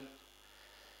Muradian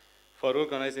for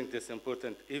organizing this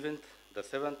important event, the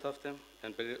 7th of them,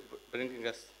 and bringing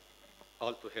us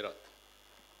all to Herat.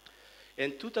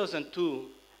 In 2002,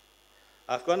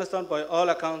 Afghanistan, by all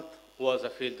accounts, was a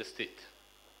failed state.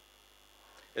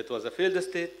 It was a failed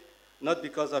state not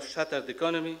because of shattered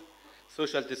economy,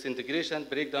 social disintegration,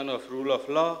 breakdown of rule of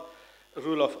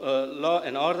law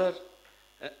and order,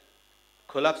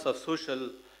 collapse of social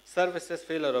services,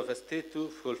 failure of a state to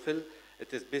fulfill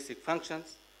its basic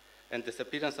functions, and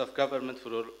disappearance of government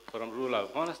from rural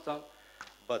Afghanistan,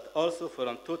 but also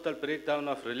from total breakdown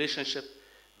of relationship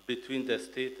between the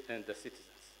state and the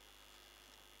citizens.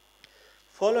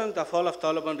 Following the fall of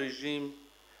Taliban regime,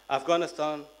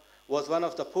 Afghanistan was one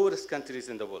of the poorest countries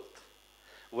in the world,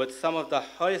 with some of the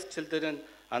highest children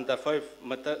under 5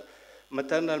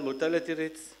 maternal mortality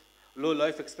rates, low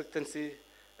life expectancy,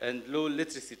 and low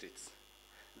literacy rates.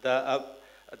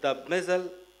 The measle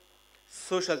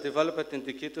social development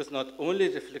indicators not only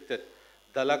reflected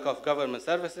the lack of government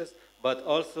services, but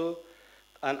also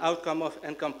an outcome of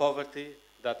income poverty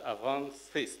that Afghans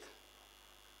faced.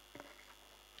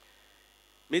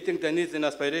 Meeting the needs and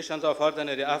aspirations of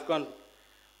ordinary Afghan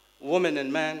women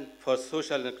and men for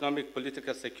social, economic,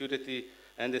 political security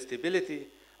and stability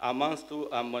amounts to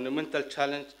a monumental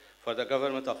challenge for the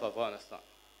government of Afghanistan.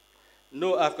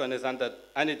 No Afghan is under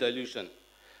any delusion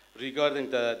regarding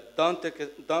the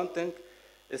daunting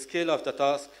scale of the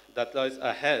task that lies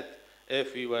ahead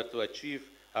if we were to achieve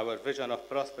our vision of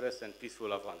prosperous and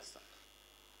peaceful Afghanistan.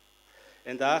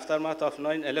 In the aftermath of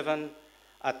 9/11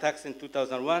 attacks in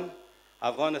 2001,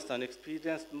 Afghanistan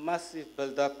experienced massive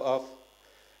buildup of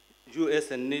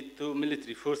US and NATO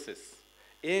military forces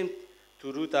aimed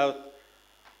to root out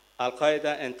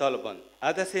Al-Qaeda and Taliban.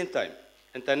 At the same time,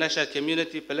 international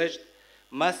community pledged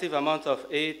massive amounts of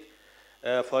aid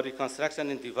for reconstruction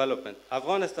and development.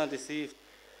 Afghanistan received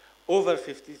over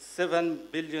 57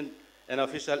 billion in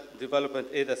official development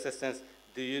aid assistance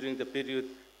during the period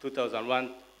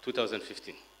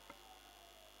 2001-2015.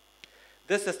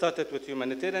 This started with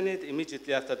humanitarian aid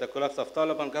immediately after the collapse of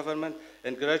Taliban government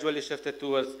and gradually shifted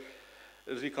towards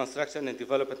reconstruction and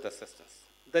development assistance.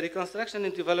 The reconstruction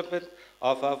and development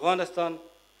of Afghanistan,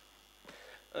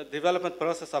 development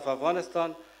process of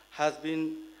Afghanistan has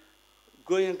been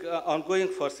ongoing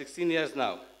for 16 years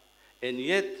now. And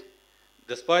yet,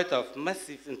 despite of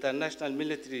massive international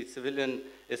military civilian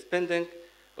spending,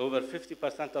 over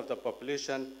 50% of the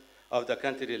population of the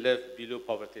country live below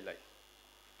poverty line.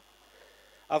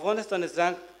 Afghanistan is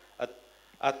ranked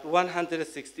at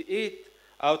 168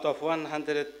 out of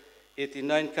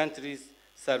 189 countries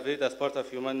surveyed as part of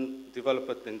Human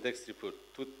Development Index report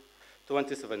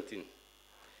 2017.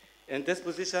 In this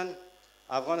position,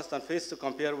 Afghanistan fails to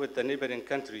compare with the neighboring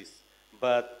countries,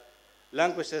 but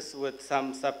languishes with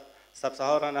some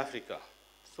sub-Saharan Africa.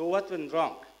 So what went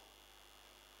wrong?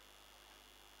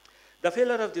 The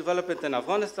failure of development in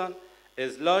Afghanistan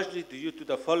is largely due to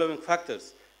the following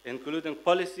factors, including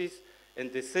policies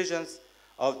and decisions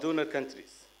of donor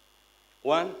countries.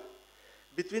 One,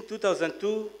 between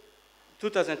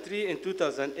 2003 and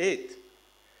 2008,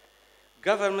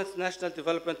 government's national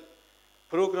development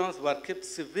programs were kept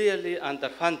severely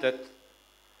underfunded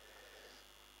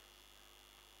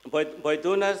by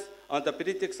donors on the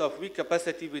pretext of weak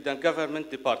capacity within government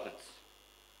departments.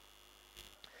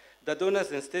 The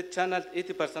donors instead channeled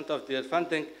 80% of their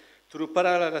funding through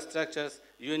parallel structures,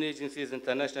 UN agencies,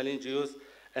 international NGOs,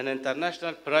 and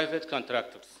international private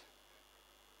contractors,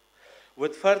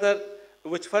 which further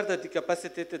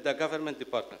decapacitated the government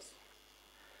departments.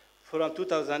 From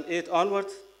 2008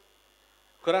 onwards,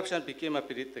 corruption became a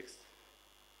pretext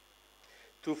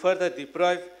to further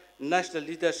deprive national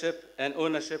leadership and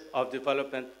ownership of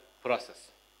development process.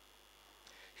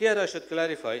 Here I should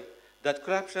clarify that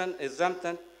corruption is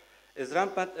rampant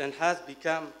and has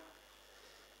become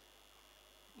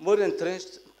more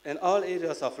entrenched in all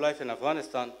areas of life in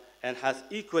Afghanistan and has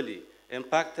equally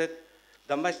impacted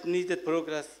the much needed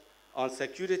progress on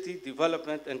security,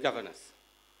 development, and governance.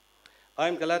 I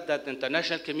am glad that the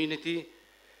international community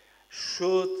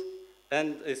showed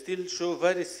and still show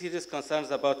very serious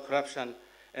concerns about corruption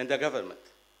in the government.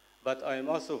 But I am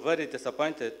also very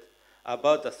disappointed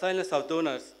about the silence of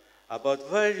donors about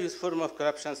various forms of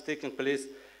corruption taking place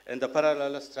in the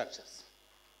parallel structures.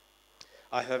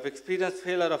 I have experienced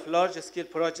failure of large-scale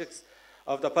projects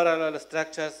of the parallel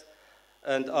structures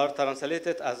and are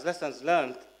translated as lessons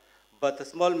learned, but a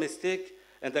small mistake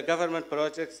in the government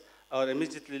projects are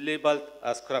immediately labeled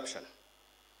as corruption.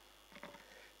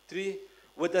 3,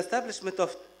 with the establishment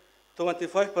of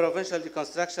 25 provincial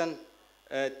reconstruction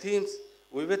teams,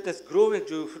 we witnessed growing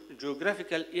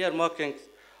geographical earmarking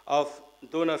of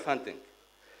donor funding.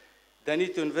 The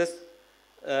need to invest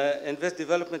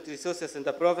development resources in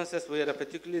the provinces where a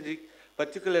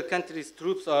particular country's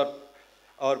troops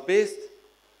are based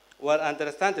were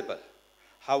understandable.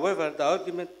 However, the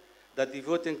argument that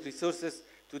devoting resources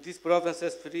to these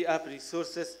provinces free up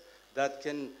resources that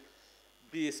can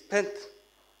be spent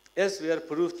elsewhere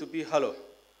proved to be hollow.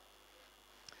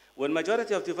 When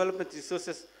majority of development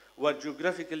resources were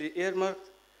geographically earmarked,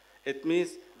 it means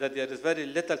that there is very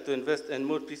little to invest in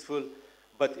more peaceful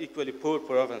but equally poor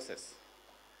provinces.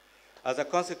 As a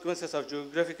consequence of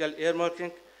geographical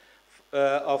earmarking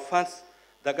of funds,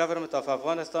 the government of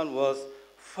Afghanistan was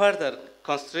further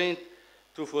constrained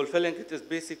to fulfilling its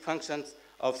basic functions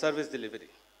of service delivery.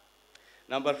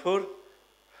 Number 4,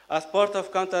 as part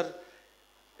of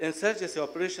counter-insurgency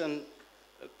operation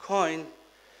coin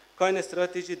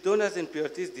strategy, donors and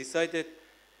priorities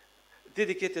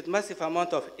dedicated massive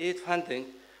amount of aid funding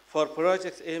for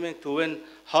projects aiming to win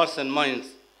hearts and minds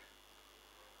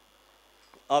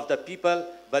of the people,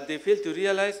 but they failed to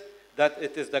realize that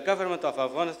it is the government of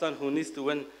Afghanistan who needs to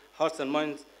win hearts and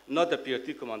minds, not the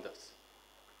PRT commanders.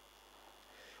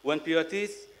 When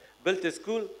PRTs built a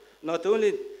school, not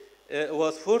only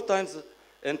was 4 times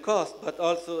in cost, but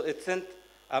also it sent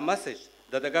a message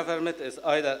that the government is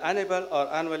either unable or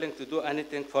unwilling to do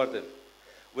anything for them.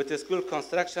 With the school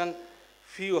construction,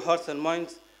 few hearts and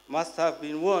minds must have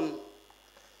been won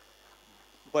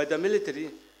by the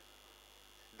military.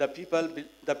 The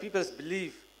people's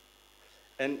belief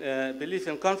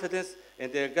and confidence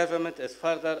in their government is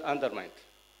further undermined.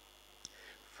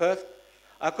 First,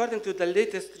 according to the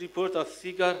latest report of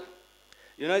SIGAR,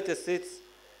 United States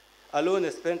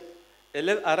alone spent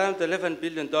around $11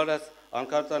 billion on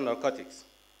counter narcotics,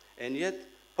 and yet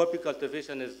poppy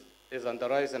cultivation is on the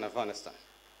rise in Afghanistan.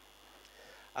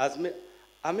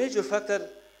 A major factor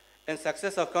in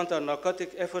success of counter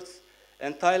narcotic efforts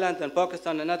in Thailand and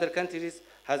Pakistan and other countries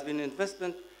has been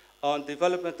investment on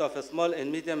development of small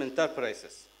and medium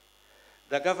enterprises.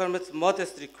 The government's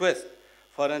modest request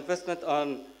for investment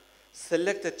on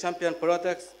selected champion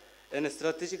products in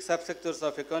strategic subsectors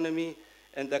of economy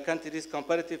and the country's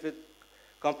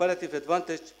comparative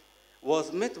advantage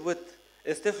was met with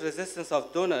a stiff resistance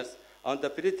of donors on the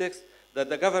pretext that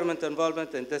the government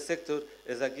involvement in this sector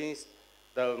is against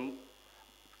the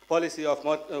policy of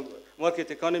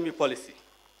market economy policy.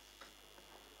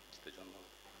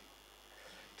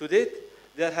 To date,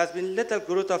 there has been little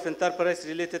growth of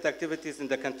enterprise-related activities in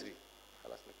the country.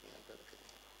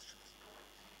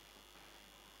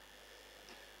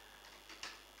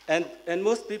 And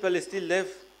most people still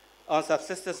live on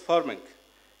subsistence farming.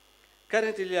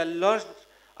 Currently, a large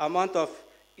amount of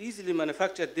easily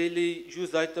manufactured daily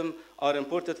use items are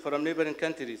imported from neighboring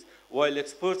countries, while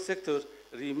export sector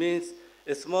remains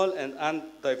small and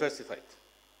undiversified.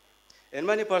 In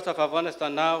many parts of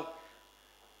Afghanistan now,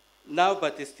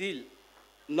 but still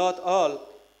not all,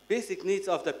 basic needs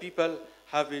of the people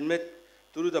have been met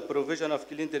through the provision of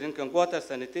clean drinking water,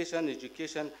 sanitation,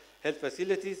 education, health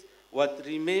facilities. What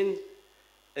remain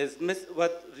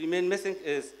missing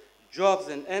is jobs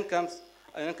and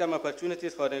income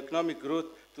opportunities for economic growth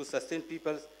to sustain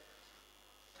people's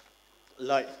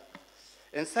life.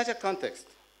 In such a context,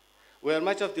 where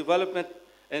much of development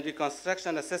and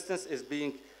reconstruction assistance is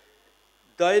being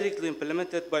directly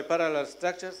implemented by parallel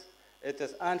structures, it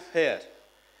is unfair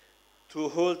to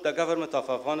hold the government of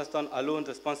Afghanistan alone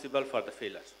responsible for the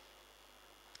failure.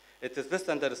 It is best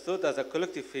understood as a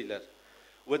collective failure,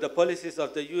 with the policies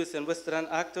of the US and Western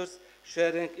actors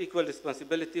sharing equal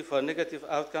responsibility for negative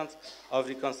outcomes of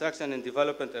reconstruction and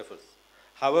development efforts.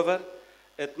 However,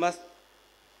 it must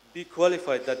be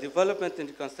qualified that development and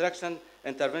reconstruction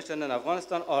intervention in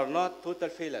Afghanistan are not total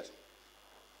failures.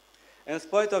 In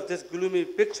spite of this gloomy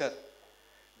picture,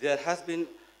 there has been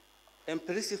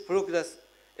impressive progress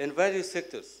in various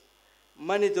sectors.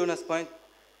 Many donors point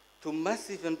to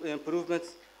massive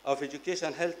improvements of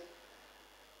education, health,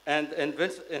 and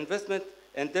investment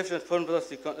in different forms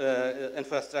of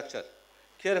infrastructure.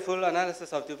 Careful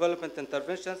analysis of development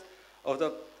interventions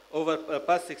over the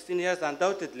past 16 years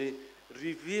undoubtedly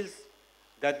reveals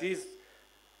that these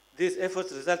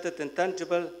efforts resulted in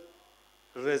tangible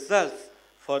results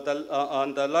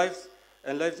on the lives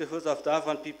and livelihoods of the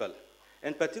Afghan people.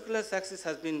 In particular, success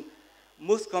has been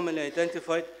most commonly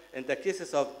identified in the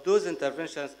cases of those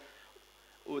interventions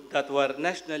that were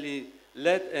nationally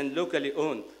led and locally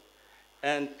owned,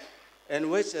 and in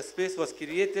which a space was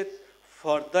created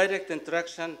for direct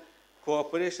interaction,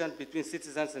 cooperation between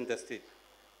citizens and the state.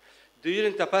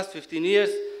 During the past 15 years,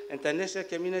 the international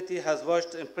community has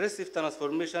watched impressive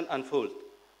transformation unfold.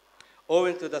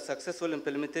 Owing to the successful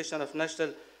implementation of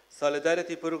National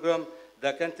Solidarity Program,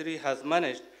 the country has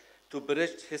managed to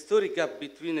bridge historic gap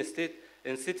between state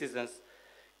and citizens,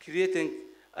 creating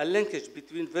a linkage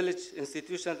between village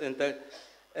institutions and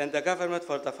the government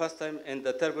for the first time in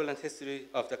the turbulent history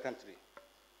of the country.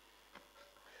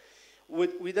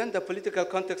 Within the political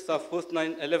context of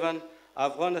post-9/11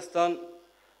 Afghanistan,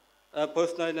 a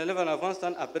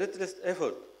breathless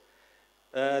effort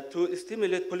to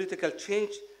stimulate political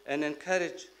change and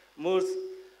encourage more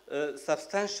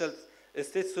substantial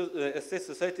state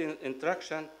society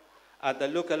interaction at the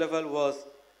local level was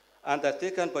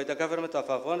undertaken by the government of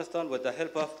Afghanistan with the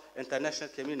help of international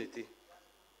community.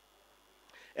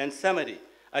 In summary,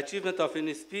 achievement of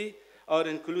NSP are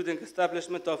including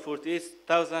establishment of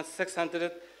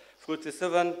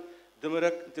 48,647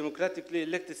 democratically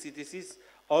elected CDCs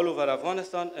all over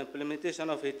Afghanistan, implementation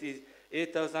of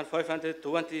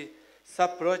 88,520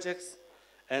 sub-projects,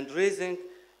 and raising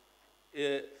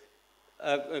a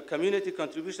community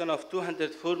contribution of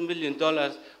 $204 million,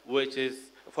 which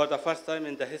is for the first time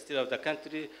in the history of the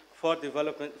country for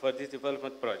these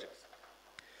development projects.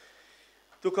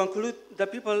 To conclude, the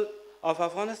people of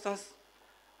Afghanistan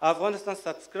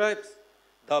subscribes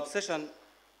the obsession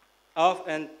of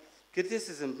and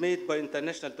criticism made by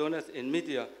international donors in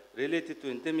media related to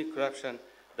endemic corruption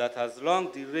that has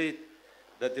long derailed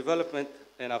the development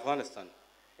in Afghanistan.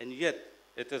 And yet,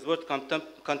 it is worth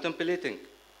contemplating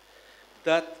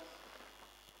that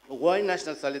one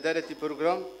national solidarity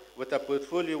program with a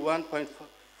portfolio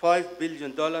 $1.5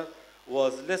 billion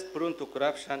was less prone to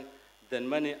corruption than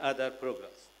many other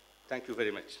programs. Thank you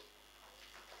very much.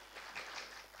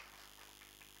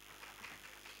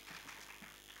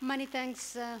 Many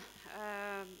thanks,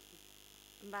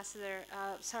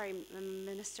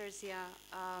 Minister Zia.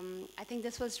 I think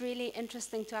this was really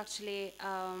interesting to actually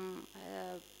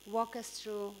walk us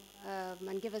through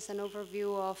and give us an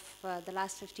overview of the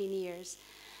last 15 years.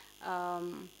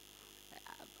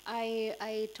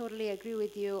 I totally agree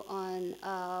with you on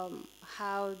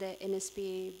how the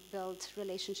NSP built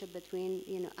relationship between,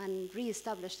 and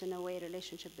reestablished in a way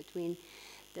relationship between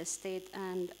the state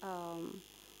and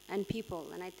people.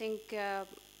 And I think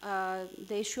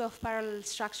the issue of parallel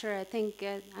structure, I think,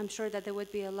 I'm sure that there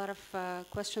would be a lot of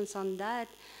questions on that,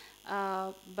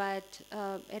 but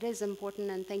it is important,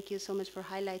 and thank you so much for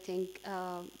highlighting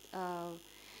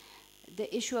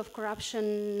the issue of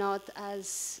corruption not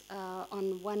as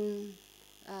on one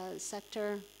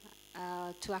sector,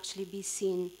 to actually be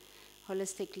seen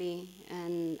holistically,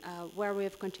 and where we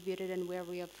have contributed and where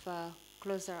we have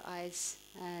closed our eyes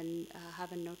and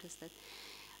haven't noticed it.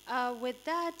 With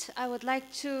that, I would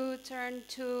like to turn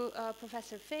to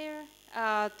Professor Fair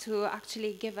to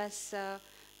actually give us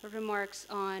remarks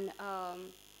on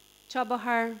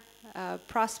Chahbahar,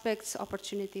 prospects,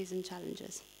 opportunities, and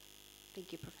challenges.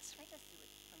 Thank you, Professor.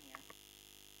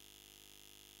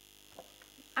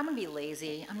 I'm going to be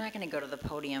lazy. I'm not going to go to the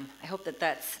podium. I hope that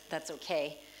that's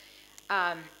okay.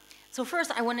 So first,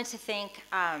 I wanted to thank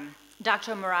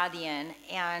Dr. Moradian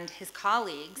and his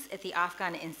colleagues at the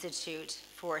Afghan Institute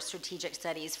for Strategic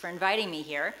Studies for inviting me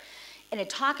here and to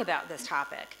talk about this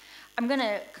topic. I'm going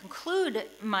to conclude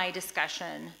my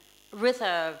discussion with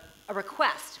a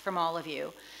request from all of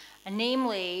you,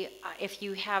 namely, if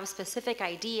you have specific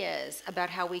ideas about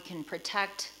how we can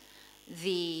protect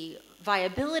the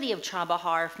viability of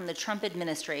Chahbahar from the Trump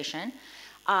administration,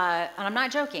 and I'm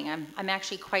not joking, I'm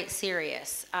actually quite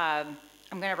serious. I'm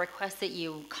going to request that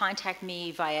you contact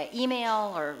me via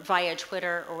email or via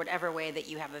Twitter or whatever way that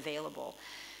you have available.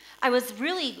 I was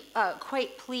really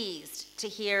quite pleased to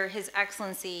hear His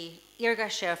Excellency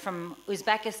Ergashev from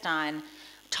Uzbekistan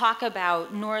talk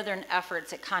about northern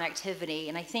efforts at connectivity,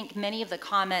 and I think many of the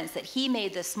comments that he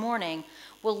made this morning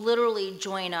will literally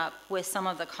join up with some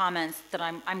of the comments that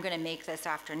I'm going to make this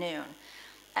afternoon.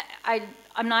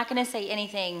 I'm not going to say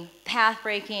anything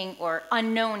path-breaking or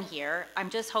unknown here. I'm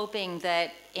just hoping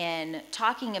that in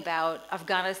talking about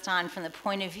Afghanistan from the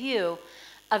point of view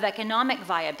of economic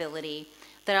viability,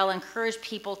 that I'll encourage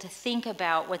people to think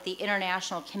about what the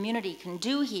international community can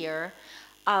do here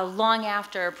long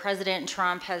after President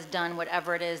Trump has done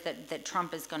whatever it is that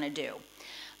Trump is going to do.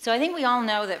 So I think we all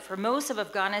know that for most of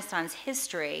Afghanistan's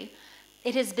history,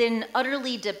 it has been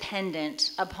utterly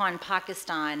dependent upon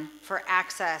Pakistan for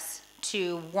access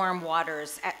to warm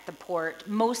waters at the port,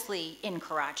 mostly in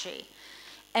Karachi.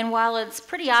 And while it's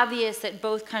pretty obvious that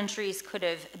both countries could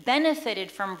have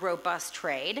benefited from robust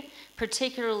trade,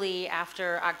 particularly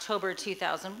after October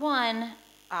 2001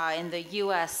 in the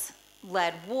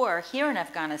US-led war here in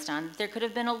Afghanistan, there could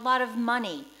have been a lot of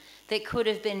money that could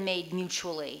have been made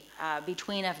mutually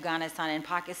between Afghanistan and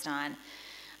Pakistan.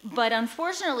 But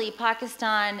unfortunately,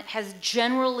 Pakistan has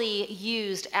generally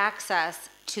used access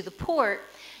to the port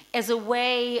as a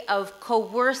way of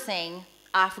coercing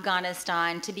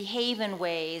Afghanistan to behave in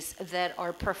ways that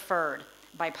are preferred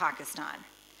by Pakistan.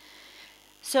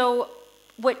 So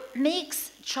what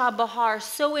makes Chahbahar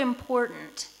so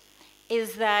important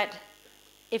is that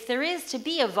if there is to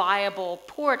be a viable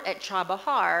port at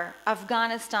Chahbahar,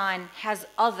 Afghanistan has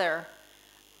other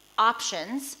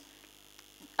options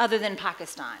other than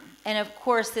Pakistan. And of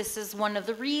course, this is one of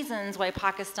the reasons why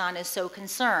Pakistan is so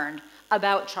concerned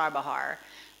about Chahbahar.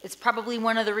 It's probably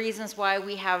one of the reasons why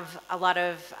we have a lot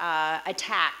of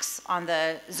attacks on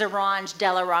the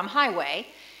Zaranj-Delaram highway,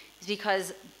 is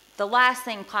because the last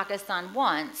thing Pakistan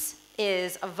wants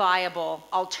is a viable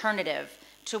alternative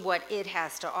to what it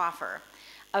has to offer,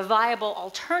 a viable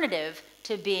alternative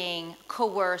to being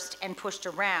coerced and pushed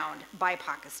around by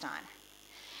Pakistan.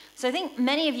 So I think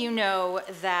many of you know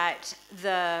that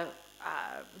the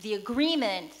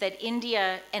agreement that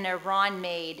India and Iran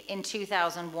made in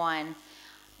 2001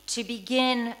 to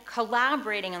begin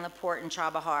collaborating on the port in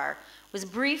Chahbahar was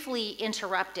briefly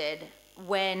interrupted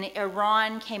when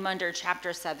Iran came under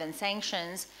Chapter 7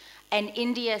 sanctions and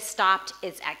India stopped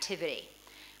its activity.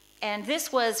 And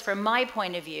this was, from my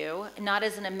point of view, not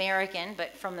as an American,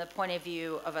 but from the point of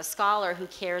view of a scholar who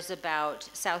cares about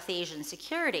South Asian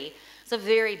security, it's a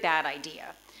very bad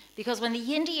idea. Because when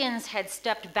the Indians had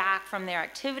stepped back from their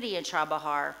activity in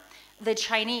Chahbahar, the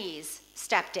Chinese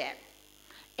stepped in.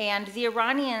 And the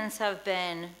Iranians have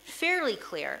been fairly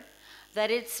clear that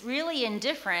it's really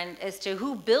indifferent as to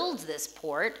who builds this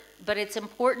port, but it's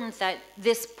important that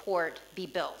this port be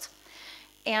built.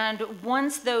 And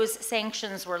once those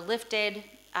sanctions were lifted,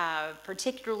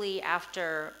 particularly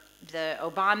after the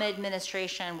Obama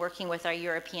administration, working with our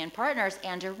European partners,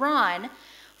 and Iran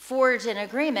forged an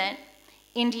agreement,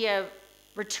 India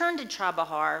returned to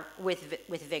Chahbahar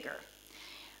with vigor.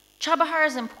 Chahbahar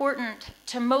is important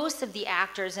to most of the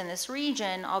actors in this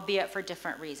region, albeit for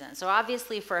different reasons. So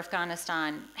obviously for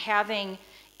Afghanistan, having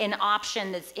an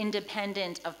option that's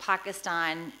independent of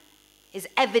Pakistan is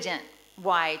evident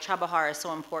why Chahbahar is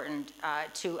so important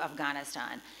to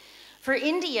Afghanistan. For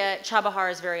India,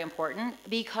 Chahbahar is very important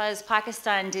because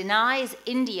Pakistan denies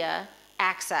India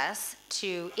access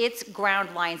to its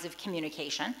ground lines of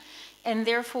communication, and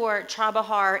therefore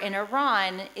Chahbahar in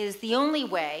Iran is the only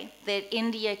way that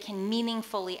India can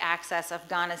meaningfully access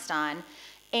Afghanistan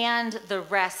and the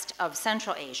rest of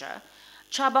Central Asia.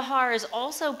 Chahbahar is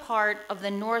also part of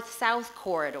the North-South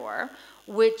corridor,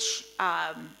 which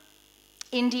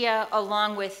India,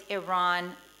 along with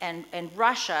Iran and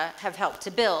Russia, have helped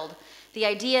to build. The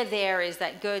idea there is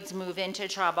that goods move into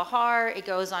Chahbahar, it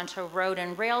goes onto road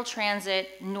and rail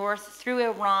transit north through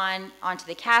Iran onto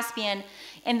the Caspian,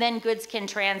 and then goods can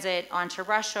transit onto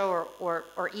Russia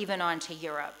or even onto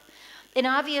Europe. And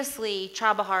obviously,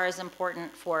 Chahbahar is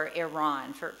important for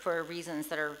Iran for reasons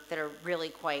that are really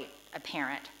quite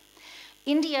apparent.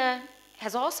 India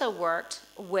has also worked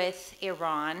with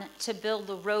Iran to build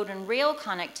the road and rail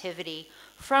connectivity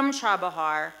from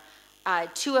Chahbahar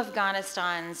to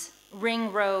Afghanistan's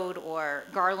Ring Road or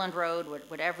Garland Road,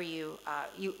 whatever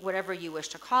you wish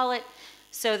to call it,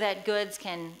 so that goods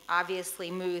can obviously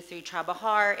move through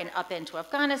Chahbahar and up into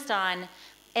Afghanistan,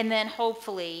 and then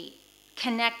hopefully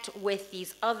connect with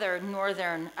these other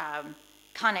northern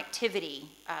connectivity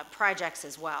projects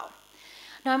as well.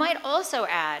 Now, I might also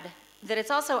add that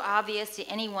it's also obvious to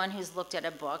anyone who's looked at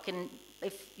a book, and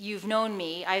if you've known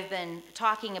me, I've been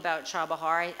talking about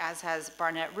Chahbahar, as has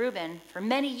Barnett Rubin, for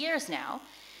many years now,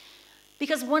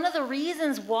 because one of the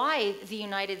reasons why the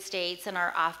United States and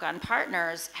our Afghan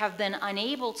partners have been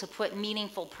unable to put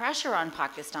meaningful pressure on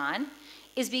Pakistan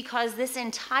is because this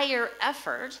entire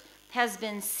effort has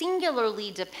been singularly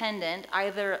dependent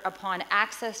either upon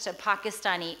access to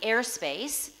Pakistani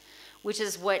airspace, which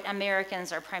is what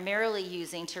Americans are primarily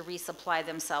using to resupply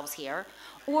themselves here,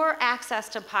 or access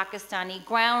to Pakistani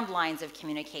ground lines of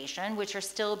communication, which are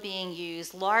still being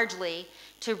used largely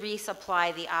to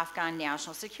resupply the Afghan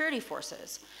National Security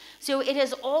Forces. So it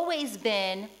has always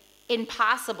been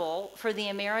impossible for the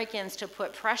Americans to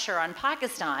put pressure on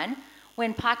Pakistan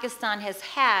when Pakistan has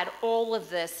had all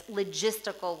of this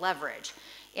logistical leverage.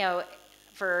 You know,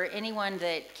 for anyone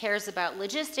that cares about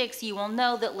logistics, you will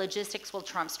know that logistics will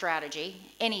trump strategy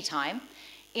anytime.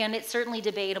 And it's certainly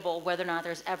debatable whether or not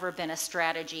there's ever been a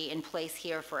strategy in place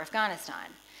here for Afghanistan.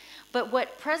 But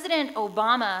what President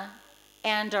Obama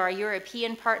and our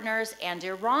European partners and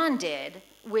Iran did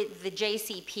with the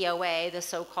JCPOA, the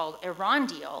so-called Iran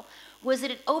deal, was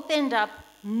that it opened up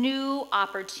new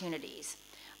opportunities,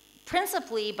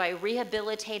 principally by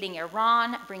rehabilitating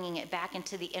Iran, bringing it back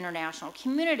into the international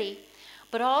community,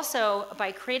 but also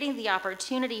by creating the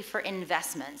opportunity for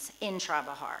investments in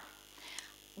Chahbahar.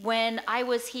 When I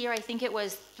was here, I think it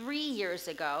was 3 years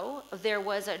ago, there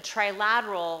was a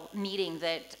trilateral meeting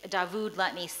that Dawood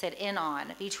let me sit in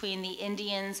on between the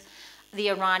Indians, the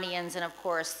Iranians, and of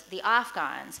course the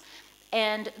Afghans.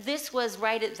 And this was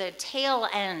right at the tail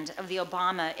end of the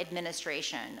Obama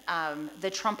administration. The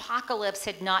Trumpocalypse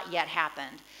had not yet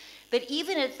happened. But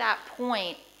even at that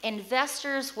point,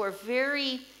 investors were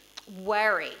very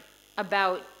wary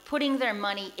about putting their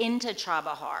money into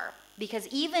Chahbahar, because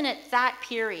even at that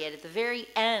period, at the very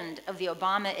end of the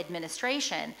Obama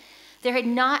administration, there had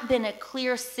not been a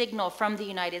clear signal from the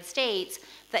United States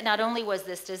that not only was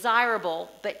this desirable,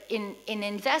 but in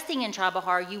investing in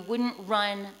Chahbahar, you wouldn't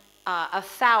run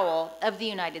afoul of the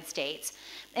United States.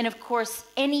 And of course,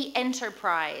 any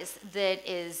enterprise that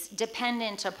is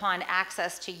dependent upon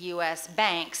access to US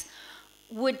banks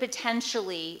would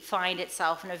potentially find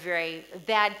itself in a very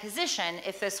bad position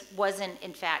if this wasn't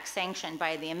in fact sanctioned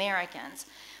by the Americans.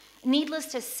 Needless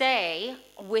to say,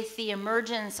 with the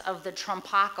emergence of the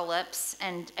Trumpocalypse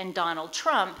and Donald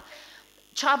Trump,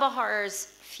 Chahbahar's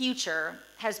future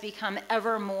has become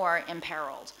ever more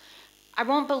imperiled. I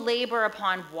won't belabor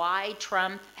upon why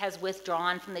Trump has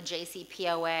withdrawn from the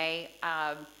JCPOA.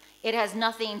 It has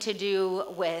nothing to do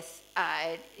with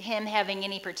him having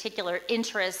any particular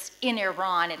interest in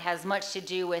Iran. It has much to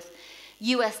do with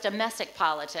U.S. domestic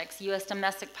politics. U.S.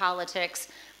 domestic politics,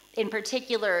 in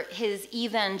particular, his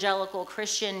evangelical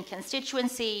Christian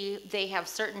constituency, they have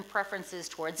certain preferences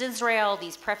towards Israel.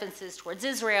 These preferences towards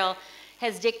Israel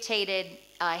has dictated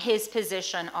his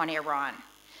position on Iran.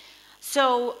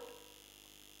 So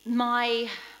my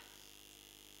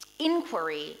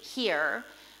inquiry here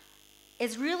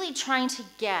is really trying to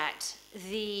get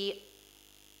the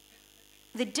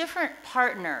different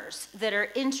partners that are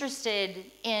interested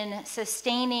in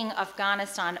sustaining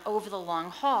Afghanistan over the long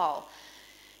haul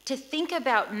to think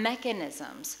about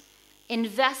mechanisms,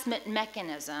 investment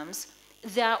mechanisms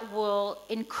that will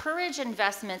encourage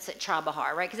investments at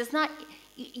Chahbahar, right? Because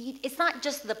it's not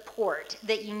just the port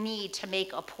that you need to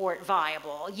make a port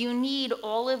viable. You need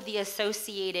all of the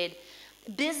associated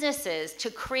businesses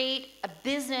to create a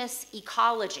business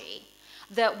ecology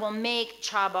that will make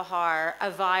Chahbahar a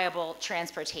viable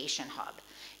transportation hub.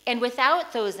 And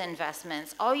without those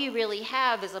investments, all you really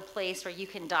have is a place where you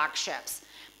can dock ships,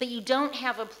 but you don't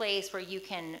have a place where you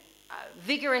can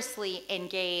vigorously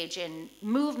engage in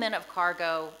movement of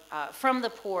cargo from the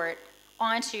port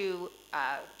onto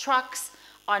trucks,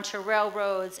 onto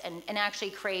railroads, and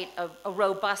actually create a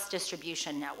robust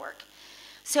distribution network.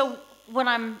 So what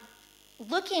I'm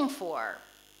looking for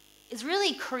is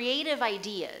really creative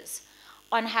ideas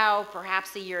on how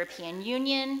perhaps the European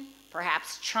Union,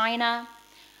 perhaps China,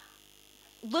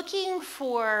 looking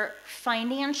for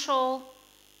financial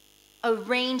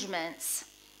arrangements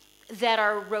that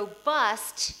are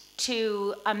robust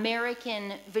to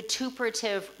American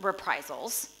vituperative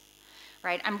reprisals,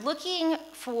 right? I'm looking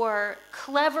for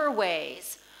clever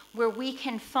ways where we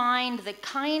can find the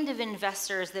kind of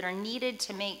investors that are needed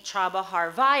to make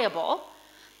Chahbahar viable,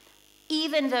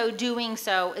 even though doing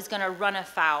so is going to run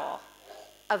afoul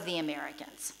of the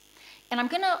Americans. And I'm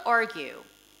going to argue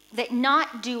that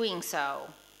not doing so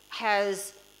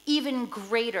has even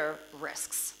greater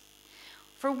risks.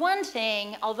 For one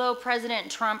thing, although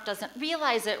President Trump doesn't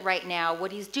realize it right now,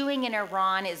 what he's doing in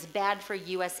Iran is bad for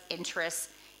US interests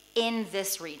in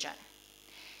this region.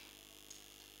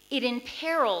 It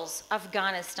imperils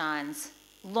Afghanistan's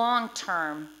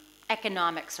long-term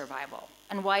economic survival.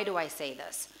 And why do I say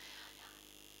this?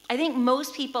 I think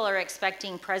most people are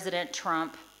expecting President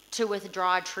Trump to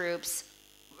withdraw troops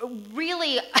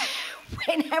really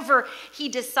whenever he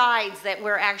decides that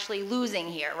we're actually losing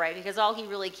here, right? Because all he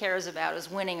really cares about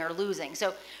is winning or losing.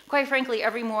 So quite frankly,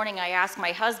 every morning I ask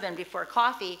my husband before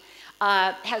coffee,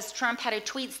 has Trump had a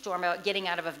tweet storm about getting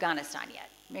out of Afghanistan yet?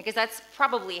 Because that's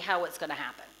probably how it's going to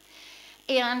happen.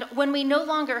 And when we no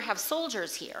longer have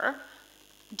soldiers here,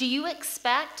 do you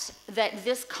expect that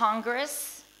this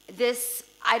Congress,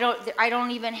 I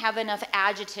don't even have enough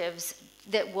adjectives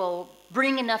that will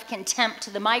bring enough contempt to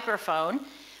the microphone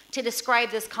to describe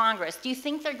this Congress. Do you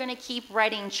think they're going to keep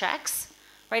writing checks?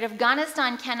 Right?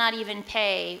 Afghanistan cannot even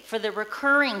pay for the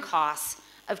recurring costs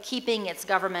of keeping its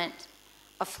government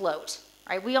afloat.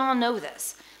 Right? We all know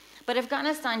this. But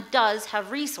Afghanistan does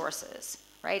have resources.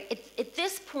 Right? At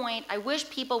this point, I wish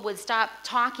people would stop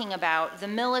talking about the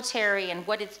military and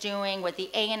what it's doing, what the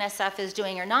ANSF is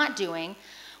doing or not doing.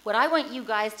 What I want you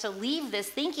guys to leave this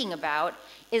thinking about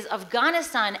is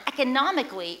Afghanistan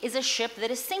economically is a ship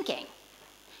that is sinking.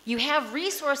 You have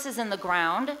resources in the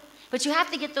ground, but you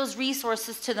have to get those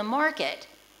resources to the market,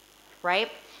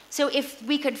 right? So if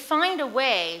we could find a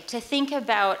way to think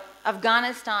about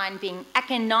Afghanistan being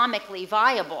economically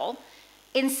viable,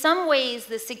 in some ways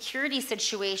the security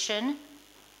situation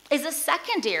is a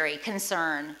secondary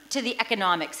concern to the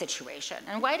economic situation.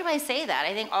 And why do I say that?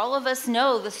 I think all of us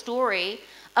know the story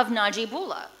of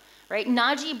Najibullah, right?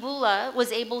 Najibullah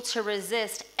was able to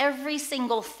resist every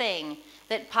single thing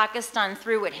that Pakistan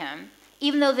threw at him,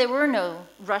 even though there were no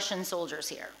Russian soldiers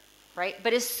here, right?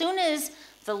 But as soon as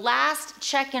the last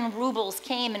check in rubles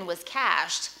came and was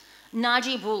cashed,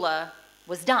 Najibullah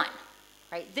was done,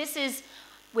 right? This is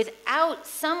without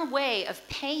some way of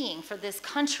paying for this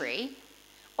country,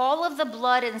 all of the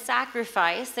blood and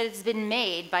sacrifice that has been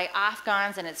made by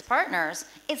Afghans and its partners,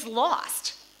 it's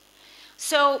lost.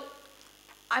 So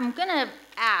I'm going to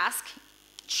ask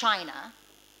China,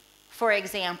 for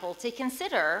example, to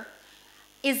consider,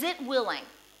 is it willing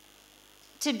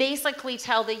to basically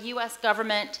tell the US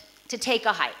government to take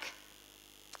a hike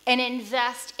and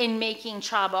invest in making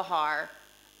Chahbahar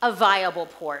a viable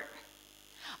port.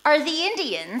 Are the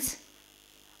Indians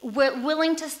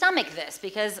willing to stomach this?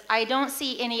 Because I don't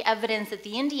see any evidence that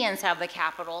the Indians have the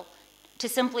capital to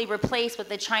simply replace what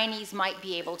the Chinese might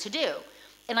be able to do.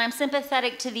 And I'm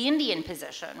sympathetic to the Indian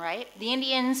position, right? The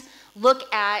Indians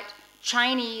look at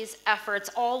Chinese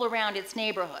efforts all around its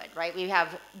neighborhood, right? We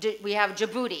have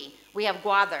Djibouti, we have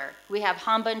Gwadar, we have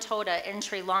Hambantota in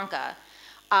Sri Lanka,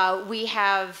 we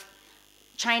have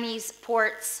Chinese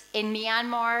ports in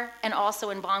Myanmar and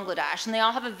also in Bangladesh, and they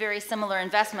all have a very similar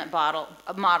investment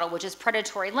model, which is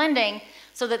predatory lending,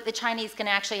 so that the Chinese can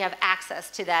actually have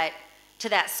access to that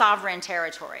sovereign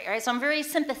territory, right? So I'm very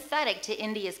sympathetic to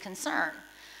India's concern.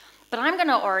 But I'm going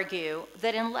to argue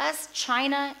that unless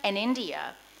China and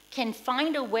India can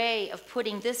find a way of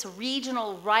putting this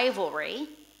regional rivalry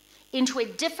into a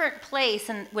different place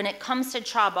when it comes to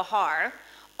Chahbahar,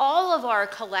 all of our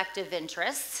collective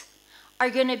interests are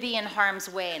going to be in harm's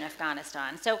way in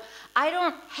Afghanistan. So I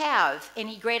don't have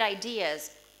any great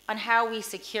ideas on how we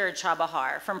secure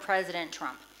Chahbahar from President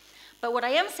Trump. But what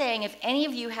I am saying, if any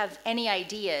of you have any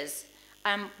ideas,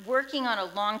 I'm working on a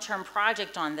long-term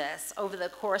project on this over the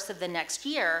course of the next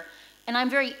year, and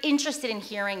I'm very interested in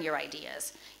hearing your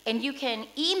ideas. And you can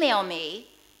email me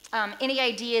any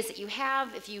ideas that you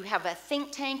have. If you have a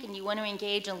think tank and you want to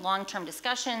engage in long-term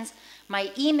discussions,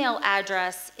 my email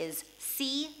address is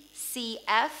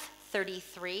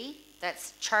CCF33,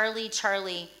 that's Charlie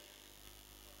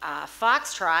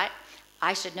Foxtrot.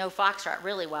 I should know Foxtrot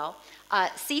really well.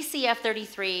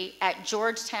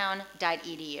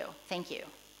 CCF33@georgetown.edu. Thank you.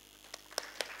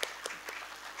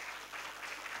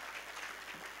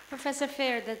 Professor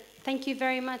Fair, thank you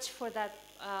very much for that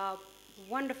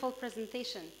wonderful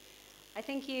presentation. I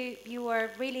think you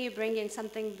are really bringing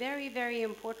something very, very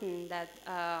important that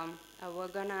we're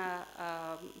going to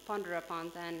ponder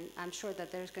upon, and I'm sure that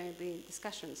there's going to be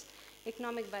discussions.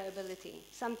 Economic viability,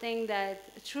 something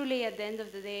that truly at the end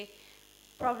of the day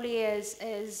probably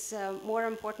is more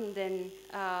important than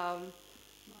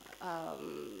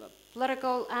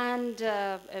political and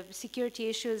security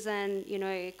issues, and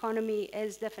economy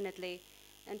is definitely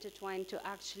intertwined to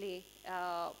actually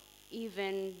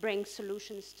even bring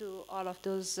solutions to all of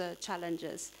those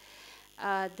challenges.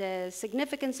 The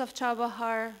significance of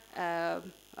Chahbahar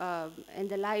in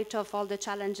the light of all the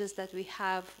challenges that we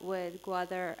have with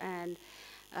Gwadar, and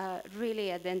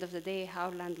really at the end of the day how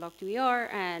landlocked we are,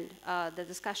 and the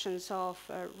discussions of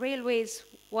railways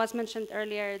was mentioned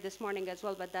earlier this morning as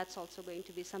well, but that's also going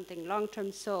to be something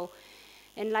long-term. So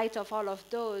in light of all of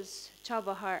those,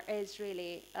 Chahbahar is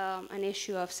really an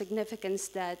issue of significance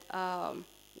that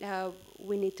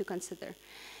we need to consider.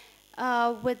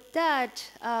 With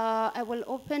that, I will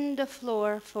open the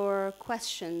floor for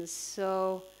questions.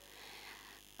 So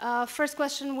first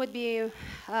question would be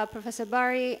Professor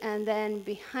Bari, and then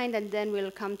behind, and then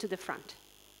we'll come to the front.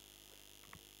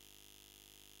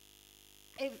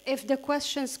 If the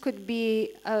questions could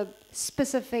be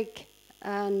specific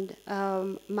and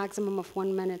maximum of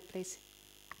 1 minute, please.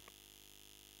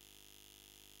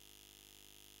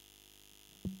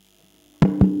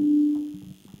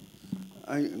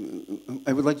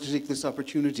 I would like to take this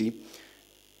opportunity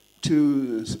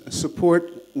to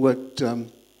support what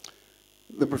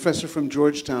the professor from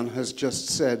Georgetown has just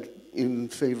said in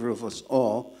favor of us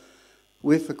all,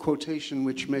 with a quotation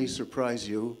which may surprise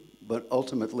you, but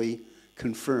ultimately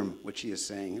confirm what she is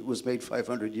saying. It was made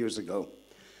 500 years ago.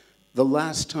 The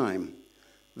last time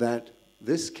that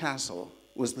this castle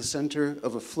was the center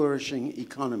of a flourishing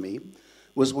economy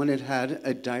was when it had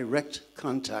a direct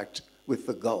contact with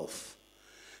the Gulf.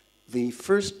 The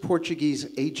first Portuguese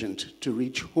agent to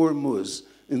reach Hormuz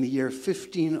in the year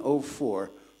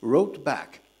 1504 wrote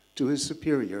back to his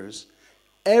superiors,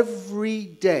 every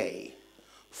day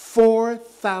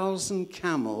 4,000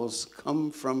 camels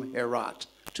come from Herat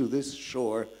to this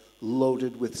shore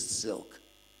loaded with silk.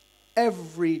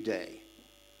 Every day.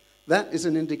 That is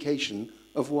an indication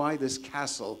of why this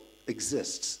castle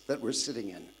exists that we're sitting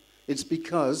in. It's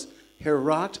because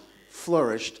Herat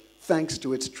flourished thanks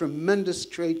to its tremendous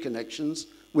trade connections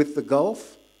with the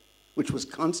Gulf, which was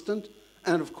constant,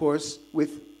 and of course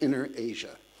with Inner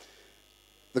Asia.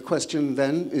 The question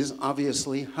then is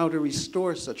obviously how to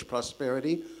restore such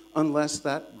prosperity unless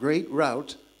that great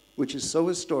route, which is so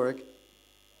historic,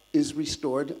 is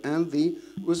restored, and the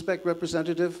Uzbek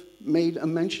representative made a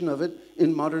mention of it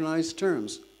in modernized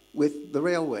terms with the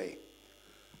railway.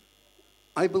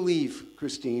 I believe,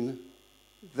 Christine,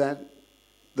 that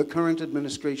the current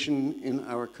administration in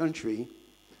our country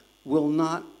will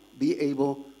not be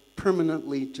able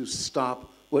permanently to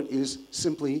stop what is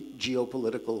simply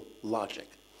geopolitical logic.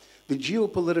 The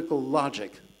geopolitical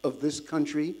logic of this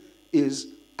country is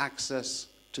access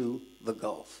to the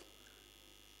Gulf.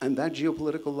 And that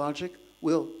geopolitical logic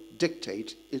will dictate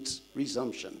its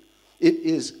resumption. It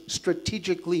is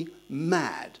strategically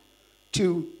mad to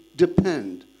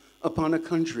depend upon a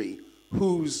country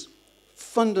whose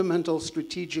fundamental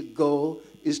strategic goal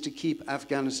is to keep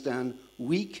Afghanistan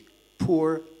weak, poor,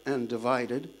 and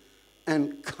divided, and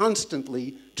constantly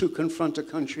to confront a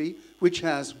country which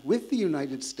has, with the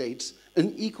United States, an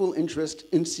equal interest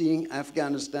in seeing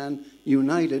Afghanistan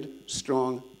united,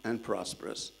 strong, and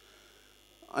prosperous.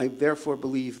 I therefore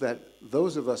believe that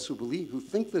those of us who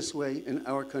think this way in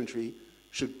our country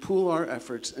should pool our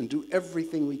efforts and do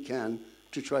everything we can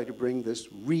to try to bring this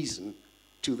reason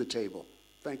to the table.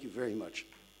 Thank you very much.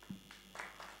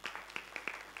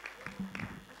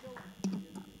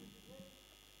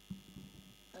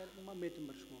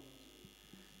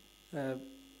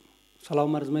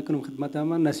 سلام عرض میکنم خدمت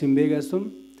من. نسیم بیگ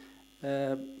هستم.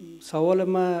 سوال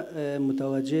ما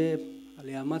متوجه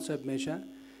علی احمد صاحب میشه.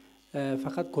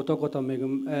 فقط کوتاه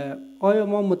میگم. آیا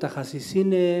ما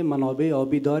متخصصین منابع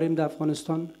آبی داریم در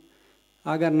افغانستان؟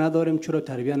 اگر نداریم چرا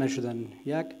تربیت نشدن؟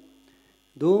 یک.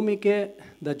 دومی که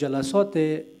در جلسات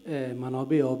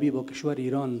منابع آبی با کشور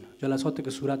ایران، جلساتی که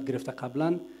صورت گرفته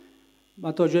قبلا،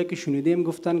 ما تا جایی که شنیدیم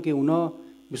گفتن که اونا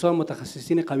بسیار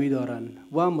متخصصین قوی دارن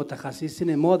و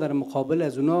متخصصین ما در مقابل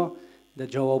از اونا در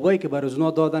جوابایی که برای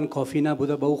اونا دادن کافی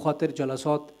نبوده، به او خاطر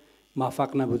جلسات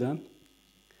موفق نبودن.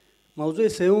 موضوع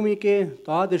سومی که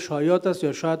تا حد شایعات است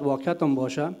یا شاید واقعیت هم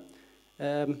باشه،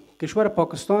 کشور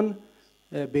پاکستان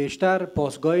بیشتر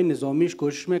پاسگاه نظامیش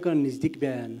کوشش میکنن نزدیک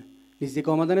بیان، نزدیک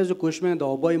آمدن از کوشش میکنن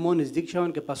آبای ما نزدیک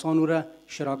شون که پس آن او را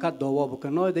شراکت دعوا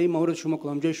بکنن. در این مورد شما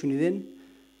کدام جای شنیدین؟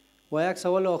 و یک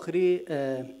سوال آخری،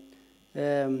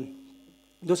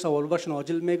 دو سوال باشن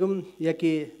عاجل میگم.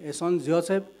 یکی احسان زیا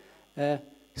صاحب،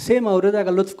 سه مورد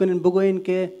اگر لطف کنین بگوین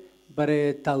که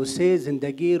برای توسعه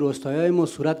زندگی روستایای ما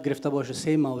صورت گرفته باشه،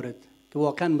 سه مورد که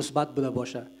واقعا مثبت بوده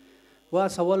باشه. و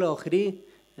سوال آخری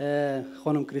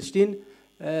خانم کریستین.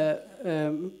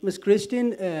 Ms. Christine,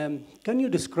 can you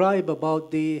describe about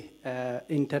the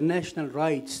international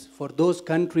rights for those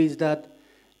countries that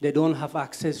they don't have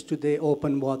access to the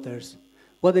open waters?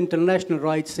 What international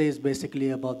rights says basically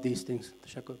about these things?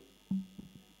 Tashakkur.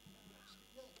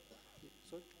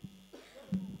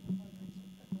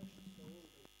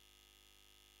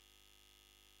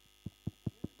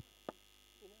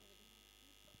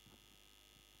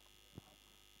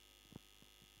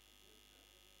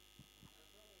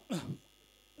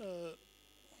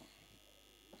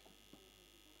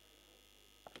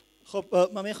 خب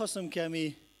من میخواستم که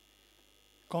همی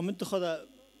کامنت خود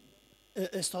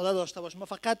استاده داشته باشم. من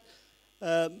فقط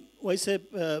وایس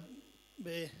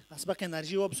به اسبق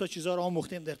انرژی و بسیار چیزا رو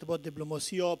آموختیم در ارتباط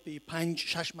دیپلماسی ها به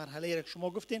 5-6 مرحله را که شما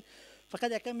گفتین.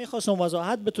 فقط یکم میخواستم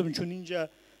وضاحت بدم چون اینجا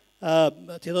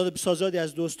تعداد بسیار زیادی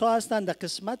از دوستا هستند. در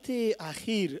قسمت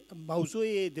اخیر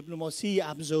موضوع دیپلماسی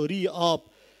ابزاری آب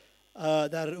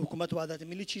در حکومت وحدت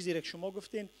ملی چیزی را که شما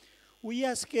گفتین وی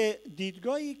است که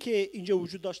دیدگاهی که اینجا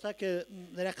وجود داشته که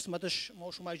در قسمتش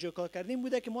ما شما اجرا کار کردیم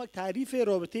بوده که ما یک تعریف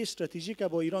رابطه استراتژیک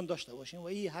با ایران داشته باشیم و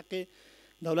این حق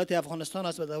دولت افغانستان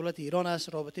است و دولت ایران است.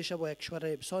 رابطهش با یک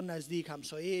کشور بسیار نزدیک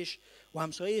همسایش و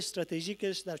همسایه استراتژیک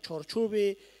است در چارچوب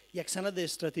یک سند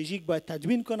استراتژیک باید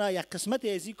تدوین کنه. یک قسمت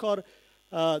از این کار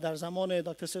در زمان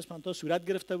دکتر سپانتا صورت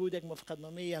گرفته بود. یک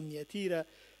موافقتنامه امنیتی را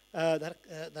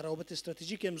در رابطه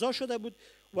استراتژیک امضا شده بود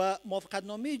و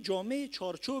موافقتنامه جامع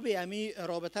چارچوب امی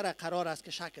رابطه را قرار است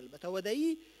که شکل بده و در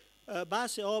این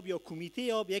بحث آب یا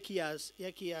کمیته آب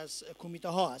یکی از کمیته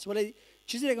ها است. ولی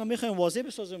چیزی را که میخوایم واضح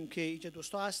بسازم که اینجا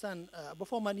دوستا هستن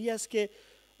بفهمن این است که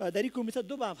در این کمیته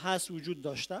دو مبحث وجود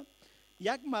داشته.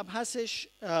 یک مبحثش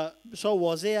بسیار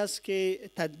واضح است که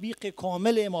تطبیق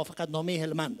کامل موافقتنامه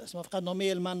هلمند است.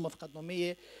 موافقتنامه هلمند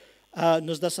موافقتنامه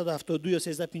 1972 یا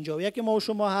 1351 ما و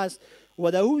شما هست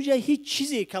و در اونجا هیچ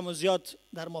چیزی کم و زیاد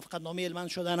در موافقتنامه هلمند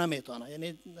شده نمیتونه.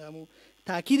 یعنی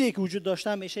تأکیدی که وجود داشته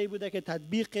همیشه بوده که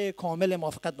تطبیق کامل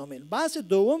موافقتنامه. بحث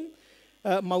دوم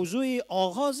موضوع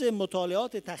آغاز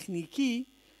مطالعات تکنیکی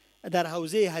در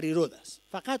حوزه هریرود است.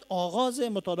 فقط آغاز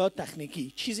مطالعات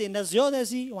تکنیکی، چیزی نه زیاد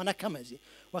ازی و نه کم ازی.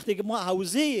 وقتی که ما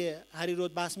حوزه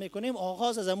هریرود بحث میکنیم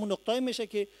آغاز از همون نقطه میشه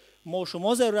که ما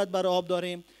شما ضرورت برای آب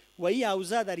داریم و این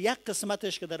حوزه در یک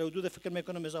قسمتش که در حدود فکر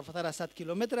میکنم اضافه تر از 100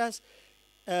 کیلومتر است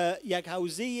یک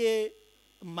حوزه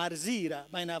مرزی را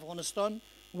بین افغانستان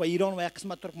و ایران و یک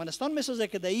قسمت ترکمنستان میسازه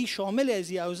که در این شامل از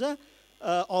این حوزه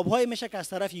آبهای میشه که از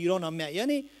طرف ایران هم میاد.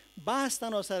 یعنی بحث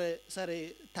تنها سر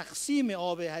تقسیم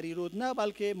آب هریرود نه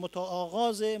بلکه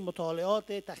آغاز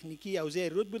مطالعات تکنیکی حوزه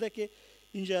هریرود بوده که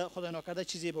اینجا خدا ناکرده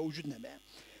چیزی به وجود نمیاد.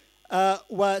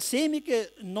 و سیمی که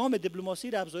نام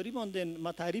دیپلماسی را ابزاری ماندن،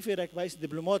 ما تعریف را که باعث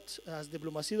دیپلمات از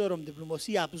دیپلماسی دارم،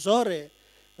 دیپلماسی ابزار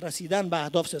رسیدن به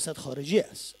اهداف سیاست خارجی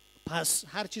است. پس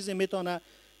هر چیزی میتونه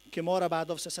که ما را به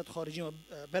اهداف سیاست خارجی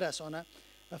برسانه،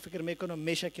 فکر میکنم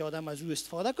میشه که آدم از او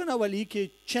استفاده کنه، ولی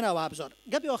که چه نوع ابزار.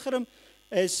 گپی آخرم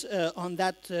is on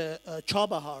that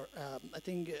Chahbahar. I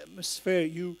think Ms. Fair,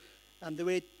 you and the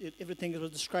way everything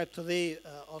was described today,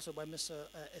 also by Ms.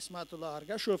 Ismatullah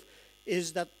Argashov,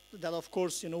 is that of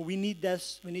course, you know, we need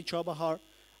this, we need Chahbahar,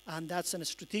 and that's a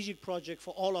strategic project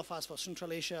for all of us, for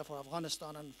Central Asia, for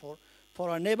Afghanistan, and for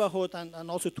our neighborhood, and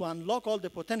also to unlock all the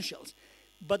potentials.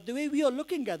 But the way we are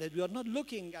looking at it, we are not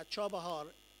looking at Chahbahar,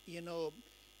 you know,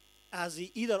 as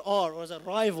either or as a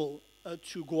rival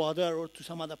to Gwadar or to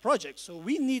some other project. So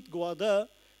we need Gwadar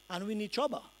and we need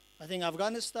Chahbahar. I think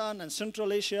Afghanistan and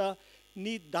Central Asia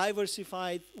need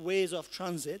diversified ways of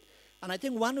transit. And I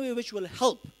think one way which will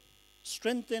help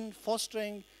strengthen,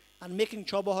 fostering, and making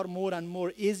Chahbahar more and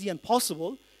more easy and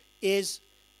possible is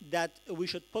that we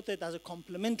should put it as a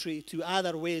complementary to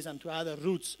other ways and to other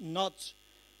routes, not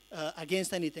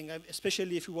against anything,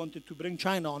 especially if we wanted to bring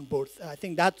China on board. I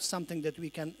think that's something that we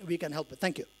can help with.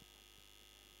 Thank you.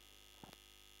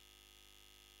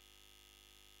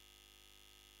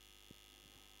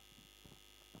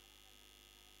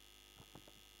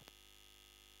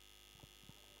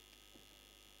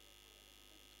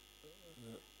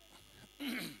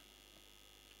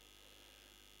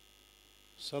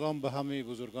 سلام به همه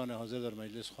بزرگان حاضر در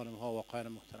مجلس، خانم ها و آقایان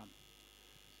محترم.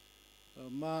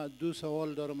 ما دو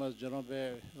سوال دارم از جناب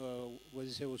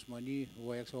وزیر عثمانی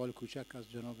و یک سوال کوچک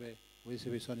از جناب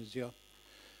وزیر احسان زیا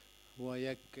و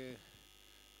یک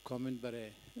کامنت برای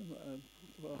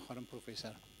خانم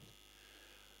پروفسور.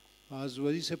 از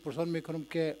وزیر پرسان میکنم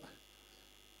که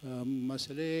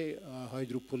مسئله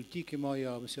هیدروپولیتیک ما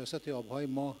یا سیاست آبهای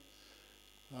ما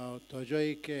تا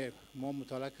جایی که ما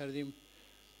مطالعه کردیم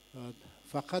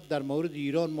فقط در مورد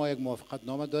ایران ما یک موافقت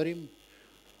نامه داریم.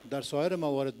 در سایر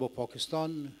موارد با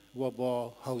پاکستان و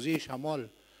با حوزه شمال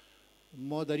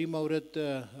ما در این مورد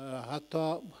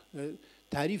حتی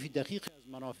تعریف دقیق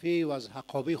از منافع و از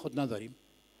حقابه خود نداریم.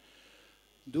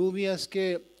 دومی است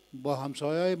که با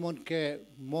همسایه‌مون که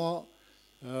ما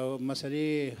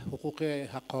مسئله حقوق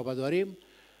حقابه داریم،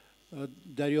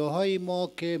 دریاهای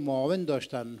ما که معاون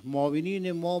داشتن،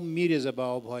 معاونین ما میرزه به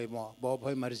آبهای ما، به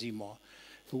آبهای مرزی ما،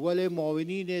 ولی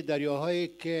معاونین دریاهایی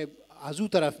که از او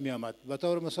طرف می آمد، به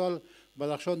طور مثال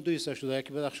بدخشان دو حصه شده،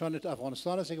 یکی بدخشان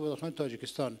افغانستان است، یکی بدخشان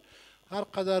تاجیکستان. هر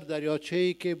قدر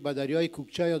دریاچه‌ای که به دریای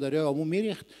کوکچه یا دریای آمو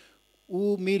میریخت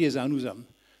او میریزه هنوزم،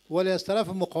 ولی از طرف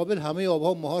مقابل همه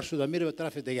آبها مهار شده میره به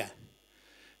طرف دیگه.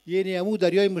 یعنی امو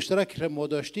دریای مشترک را ما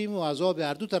داشتیم و از آب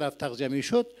هر دو طرف تغذیه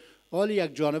میشد، حالا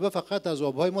یک جانبه فقط از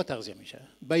آبهای ما تغذیه میشه.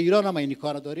 به ایران هم اینی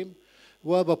کار داریم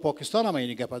و با پاکستان هم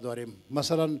اینی گپ داریم.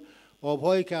 مثلا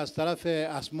آبهایی که از طرف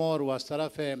اسمار و از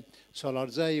طرف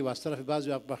سالارزی و از طرف بعضی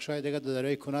بخش‌های دیگه در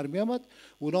دریای کنر میامد،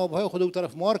 اونا آبهای خود اون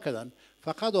طرف مار کردن،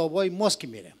 فقط آبهای ماست که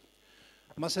میره.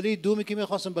 مسئله دومی که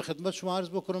میخواستم به خدمت شما عرض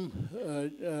بکنم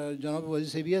جناب وزیر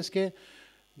سیبی است که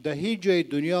در هیچ جای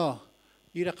دنیا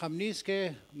این رقم نیست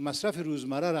که مصرف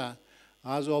روزمره را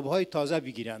از آبهای تازه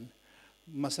بگیرن.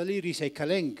 مسئله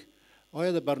ریسایکلینگ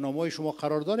آیا در برنامه شما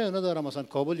قرار داره یا نداره؟ مثلا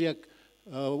کابل یک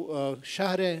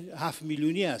شهر 7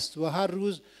 میلیونی است و هر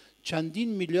روز چندین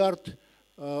میلیارد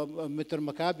متر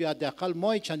مکعب یا حداقل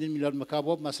ماهی چندین میلیارد مکعب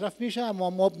آب مصرف میشه،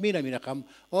 اما آب میره این رقم،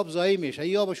 آب ضایع میشه.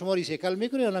 یا آب شما ریسایکل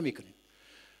میکنید یا نمیکنید؟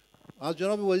 از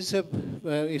جناب وزیر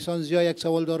احسان زیا یک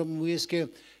سوال دارم، است که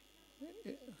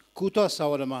کوتاه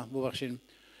سوال ما ببخشید،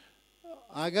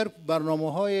 اگر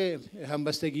برنامه‌های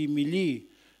همبستگی ملی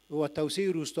و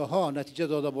توسعه روستاها نتیجه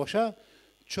داده باشه،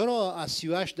 چرا از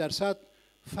 38%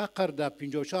 فقر در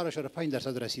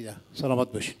 54.5% رسیده؟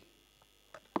 سلامت باشین.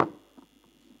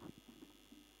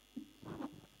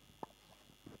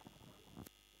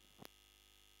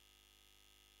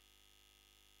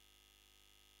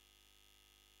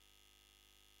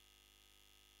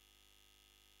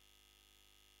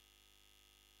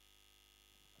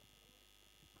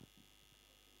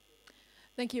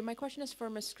 Thank you. My question is for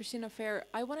Ms. Christina Fair.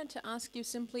 I wanted to ask you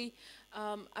simply,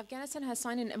 Afghanistan has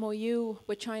signed an MOU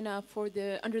with China for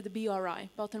under the BRI,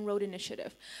 Belt and Road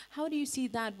Initiative. How do you see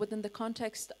that within the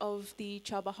context of the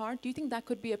Chahbahar? Do you think that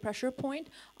could be a pressure point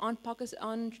on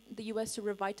the U.S. to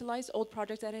revitalize old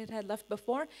projects that it had left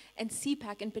before? And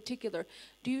CPAC in particular,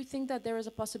 do you think that there is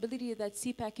a possibility that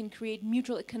CPAC can create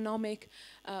mutual economic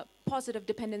positive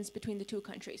dependence between the two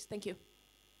countries? Thank you.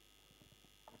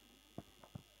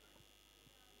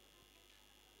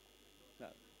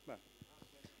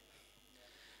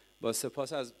 با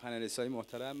سپاس از پنلیست‌های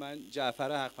محترم. من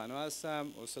جعفر حق‌پناه هستم،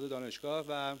 استاد دانشگاه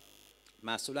و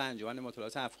مسئول انجمن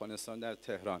مطالعات افغانستان در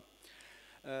تهران.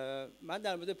 من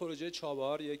در مورد پروژه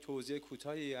چابهار یک توضیح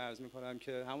کوتاهی عرض می‌کنم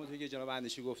که همونطوری که جناب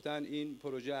اندیشی گفتن این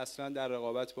پروژه اصلاً در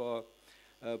رقابت با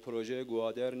پروژه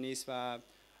گوادر نیست و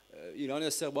ایران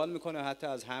استقبال میکنه حتی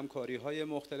از همکاری‌های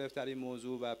مختلف در این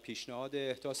موضوع و پیشنهاد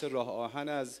احداث راه آهن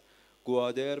از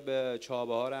گوادر به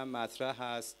چابهار هم مطرح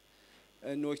هست.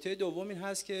 نکته دوم این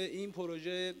هست که این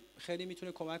پروژه خیلی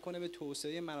میتونه کمک کنه به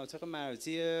توسعه مناطق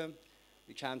مرزی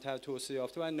کمتر توسعه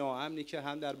یافته و ناامنی که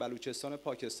هم در بلوچستان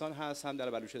پاکستان هست، هم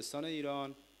در بلوچستان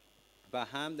ایران و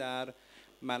هم در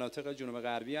مناطق جنوب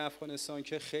غربی افغانستان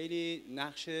که خیلی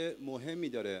نقش مهمی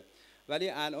داره. ولی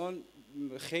الان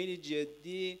خیلی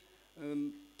جدی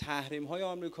تحریم‌های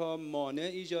آمریکا مانع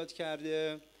ایجاد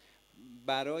کرده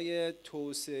برای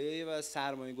توسعه و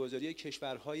سرمایه‌گذاری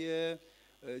کشورهای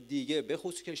دیگه، به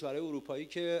خصوص کشورهای اروپایی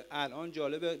که الان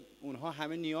جالب اونها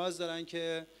همه نیاز دارن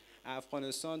که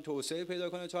افغانستان توسعه پیدا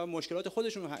کنه تا مشکلات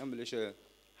خودشون حل بشه،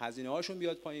 هزینه هاشون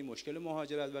بیاد پایین، مشکل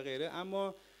مهاجرت و غیره.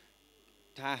 اما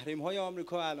تحریم های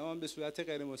آمریکا الان به صورت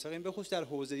غیر مستقیم به خصوص در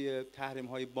حوزه تحریم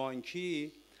های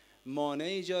بانکی مانع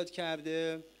ایجاد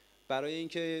کرده برای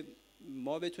اینکه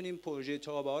ما بتونیم پروژه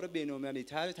چابهار رو بین‌المللی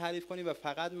تعریف کنیم و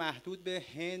فقط محدود به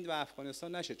هند و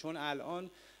افغانستان نشه، چون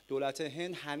الان دولت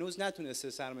هند هنوز نتونسته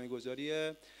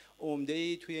سرمایه‌گذاری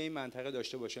عمده‌ای توی این منطقه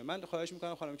داشته باشه. من خواهش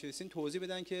می‌کنم خانم کریستین توضیح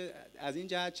بدن که از این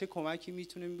جهت چه کمکی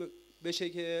میتونیم بشه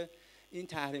که این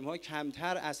تحریم‌ها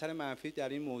کمتر اثر منفی در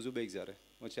این موضوع بگذاره.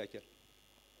 متشکرم.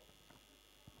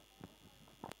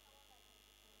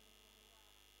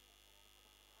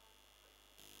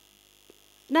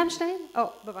 نمیشنید؟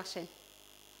 ببخشید.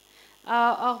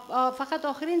 فقط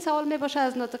آخرین سوال می باشه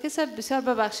از ناطقی صاحب. بسیار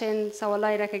ببخشین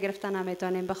سوالایی را که گرفتن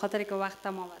نمیتونیم به خاطر که وقت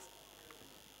تمام است.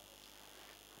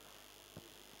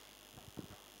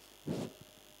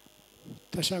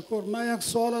 تشکر. من یک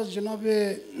سوال از جناب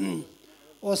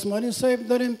عثمانی صاحب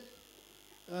داریم.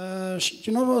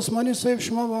 جناب عثمانی صاحب،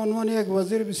 شما به عنوان یک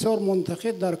وزیر بسیار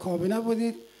منتقد در کابینه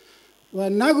بودید و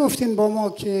نگفتین با ما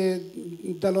که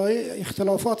دلایل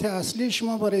اختلافات اصلی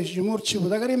شما با رئیس جمهور چی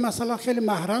بود. اگر این مسئله خیلی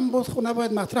محرم بود خب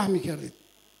نباید مطرح میکردید.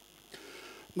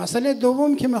 مسئله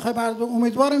دوم که میخوای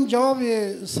امیدوارم جواب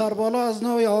سربالا از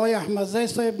نوع آقای احمد زی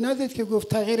صاحب ندید که گفت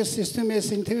تغییر سیستم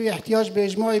اسنتوی احتیاج به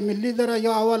اجماع ملی داره،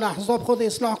 یا اول احزاب خود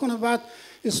اصلاح کنه بعد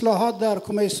اصلاحات در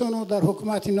کمیسیون و در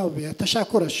حکومت نو بیاد.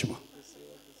 تشکر از شما.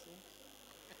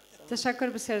 تشکر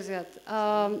بسیار زیاد.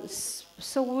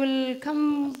 So we'll come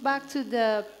back to the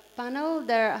panel.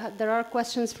 There are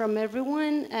questions from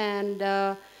everyone, and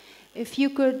if you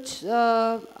could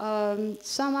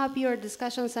sum up your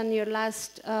discussions and your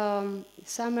last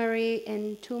summary in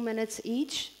 2 minutes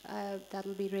each, that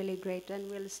will be really great. And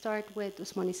we'll start with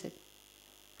Osmani Saib.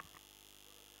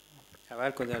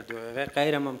 اول که در 2 دقیقه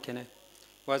غیر ممکنه.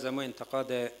 باز ما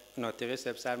انتقاد ناطقی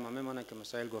صاحب سر ما میمونه که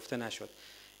مسائل گفته نشد.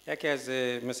 یکی از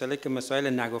مسائلی که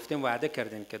مسائل نگفتیم وعده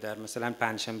کردیم که در مثلا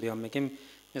پنجشنبه میگیم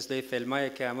مثل این فیلمایی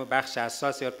که همو بخش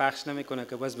حساس یا پخش نمیکنه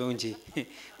که باز به اونجی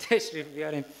تشریف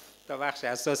بیاریم تا بخش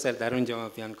حساس در اونجا ما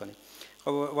بیان کنیم. خب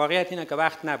واقعیت اینه که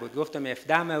وقت نبود. گفتم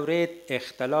 17 مورد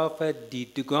اختلاف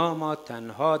دیدگاه ما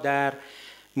تنها در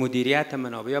مدیریت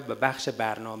منابع به بخش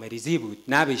برنامه‌ریزی بود،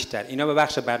 نه بیشتر. اینا به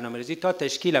بخش برنامه‌ریزی تا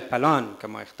تشکیل پلان که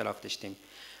ما اختلاف داشتیم.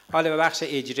 حالا به بخش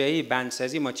اجرایی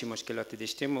بندسازی ما چی مشکلاتی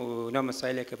داشتیم و اونا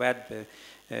مسائلی که باید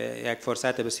یک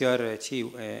فرصت بسیار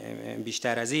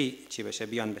بیشتر از این چی بشه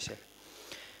بیان بشه.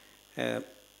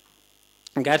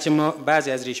 گرچه ما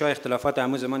بعضی از ریشه های اختلافات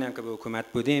همون زمانی هم که به حکومت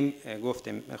بودیم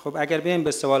گفتیم. خب اگر بیم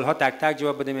به سوال ها تک تک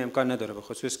جواب بدیم امکان نداره، به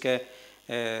خصوص که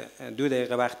 2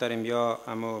 دقیقه وقت داریم یا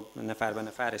اما نفر به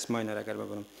نفر اسمای اینا را اگر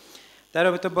ببرم. در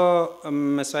رابطه با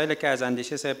مسائلی که از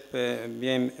اندیشه صاحب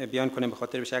بیان کنیم به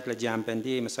خاطر به شکل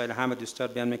جمع‌بندی مسائل همه دوستار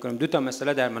بیان میکنم. 2 تا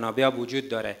مسئله در منابع وجود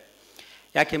داره.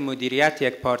 یکی مدیریت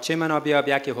یک پارچه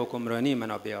منابع، یکی حکمرانی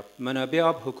منابع. منابع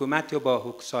حکومت و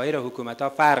با سایر حکومت‌ها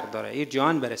فرق داره. این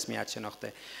جهان به رسمیت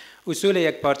شناخته. اصول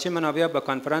یک پارچه منابع با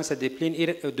کنفرانس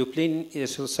دوبلین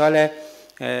سال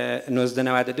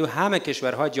 1992 همه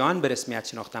کشورها جهان به رسمیت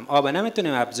شناختن. آبا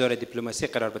نمیتونیم ابزار دیپلماسی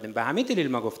قرار بدیم. به همین دلیل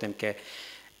ما گفتیم که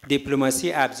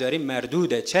دیپلماسی ابزاری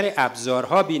مردوده. چرا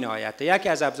ابزارها بی‌نهایته؟ یکی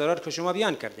از ابزارها که شما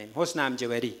بیان کردین حسن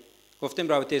همجوری، گفتیم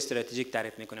رابطه استراتژیک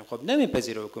تعریف میکنیم. خب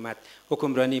نمیپذیره حکومت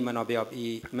حکمرانی منابع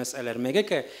این مسئله رو میگه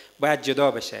که باید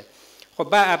جدا بشه. خب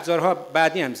با ابزارها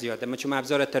بعدی هم زیاده، مثل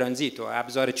ابزار ترانزیت و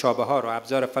ابزار چابهار و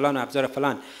ابزار فلان و ابزار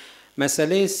فلان.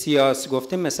 مسئله سیاسی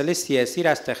گفتیم، مسئله سیاسی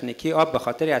را از تکنیکی آب به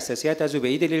خاطر حساسیت از او به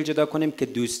این دلیل جدا کنیم که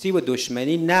دوستی و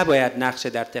دشمنی نباید نقش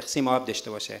در تقسیم آب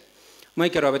داشته باشه. ما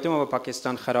که رابطه ما با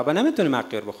پاکستان خرابه نمیتونیم حق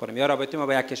غیر بخوریم، یا رابطه ما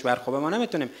با یک کشور خوبه ما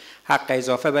نمیتونیم حق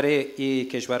اضافه برای این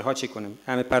کشورها چی کنیم،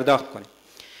 همه پرداخت کنیم.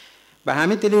 به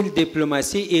همین دلیل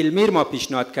دیپلماسی علمی ما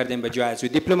پیشنهاد کردیم به جای از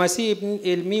دیپلماسی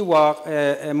علمی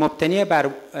مبتنی بر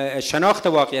شناخت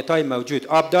واقعیت‌های موجود.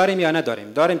 آب داریم یا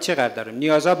نداریم، داریم چقدر داریم،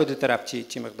 نیازها به دو طرف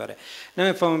چی مقداره.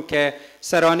 نمیفهمم که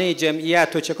سرانه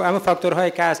جمعیت و چه همه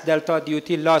فاکتورهایی که هست، دلتا،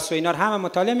 دیوتی، لاس و اینا همه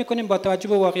مطالعه میکنیم، با توجه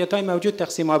به واقعیت‌های موجود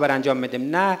تقسیم ها بر انجام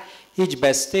میدیم. نه هیچ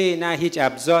بسته، نه هیچ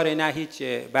ابزار، نه هیچ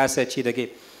بحث چی دیگه،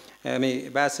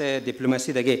 بحث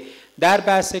دیپلماسی دیگه. در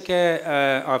بحثی که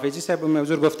آفیزی صاحب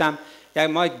موضوع گفتم،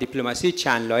 ما یک دیپلماسی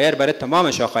چند لایر برای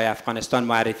تمام شاخه‌های افغانستان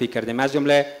معرفی کردیم، از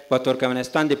جمله با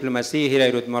ترکمنستان دیپلماسی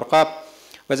هرات مرغاب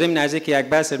و ضمن نزدیک یک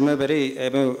بحث ما برای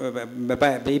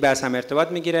به این بحث هم ارتباط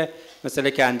میگیره، مثلا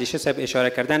که اندیشه صاحب اشاره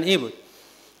کردن این بود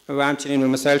و همچنین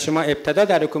مسائل شما. ابتدا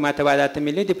در حکومت وحدت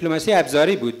ملی دیپلماسی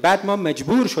ابزاری بود، بعد ما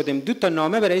مجبور شدیم 2 تا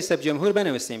نامه به رئیس جمهور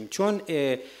بنویسیم، چون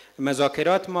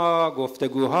مذاکرات ما،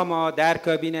 گفتگوها ما در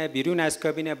کابینه، بیرون از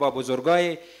کابینه، با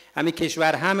بزرگای همین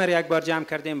کشور همه را یک بار جمع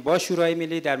کردیم، با شورای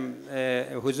ملی در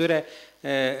حضور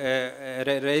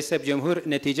رئیس جمهور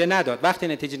نتیجه نداد. وقتی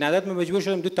نتیجه نداد ما مجبور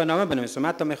شدیم 2 تا نامه بنویسیم.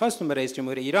 حتی می‌خواستم به رئیس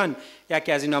جمهور ایران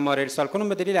یکی از این نامه‌ها را ارسال کنم،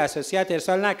 به دلیل حساسیت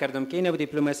ارسال نکردم که این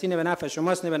دیپلماسی نه به نفع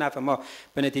شماست نه به نفع ما،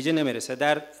 به نتیجه نمیرسه.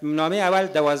 در نامه اول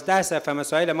 12 صفحه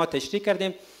مسائل ما تشریح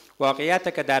کردیم.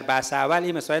 واقعیت که در بحث اول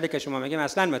این مسائلی که شما میگیم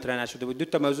اصلا مطرح نشده بود. 2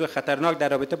 تا موضوع خطرناک در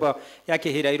رابطه با یکی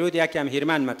هیرات، یکی هم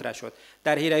هیرمند مطرح شد.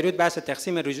 در هیرات بحث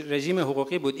تقسیم رژیم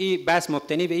حقوقی بود. این بحث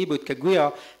مبتنی به این بود که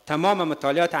گویا تمام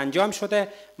مطالعات انجام شده،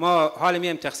 ما حالا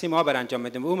میایم تقسیم آب انجام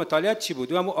بدیم. اون مطالعات چی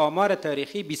بود؟ اون آمار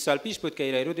تاریخی 20 سال پیش بود که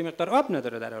هیرات مقدار آب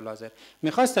نداره در حال حاضر.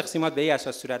 می‌خواست تقسیمات به این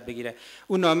اساس صورت بگیره.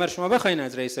 اون نامه شما بخواید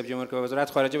از رئیس جمهور که وزارت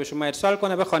خارجه به شما ارسال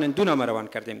کنه، بخواید 2 نامه روان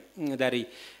کردیم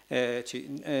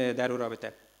در اون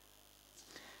رابطه.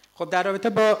 خب در رابطه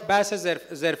با بحث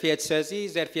ظرفیت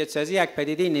سازی یک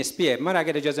پدیده نسبیه. ما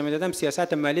اگر اجازه میدادم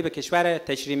سیاست مالی به کشور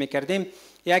تشریح میکردیم،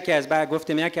 یکی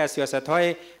از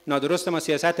سیاست‌های نادرست ما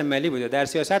سیاست مالی بوده. در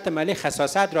سیاست مالی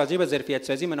خصاصت راجع به ظرفیت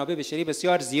سازی منابع بشری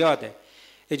بسیار زیاده.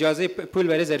 اجازه پول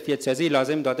برای ظرفیت سازی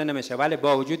لازم داده نمیشه، ولی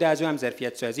با وجود از اون هم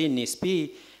ظرفیت سازی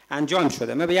نسبی انجام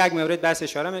شده. من به یک مورد بحث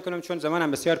اشاره میکنم چون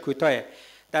زمانم بسیار کوتاهه.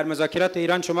 در مذاکرات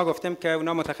ایران شما گفتم که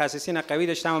اونا متخصصین قوی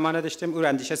داشتن و ما نداشتیم. او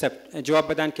اندیشه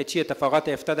جواب بدن که چی اتفاقات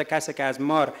افتاده، کسی که از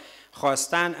مار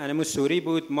خواستن انمو سوری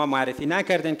بود، ما معرفی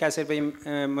نکردین کسی به این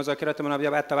مذاکرات منابع.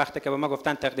 بعد تا وقتی که به ما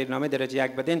گفتن تقدیرنامه درجه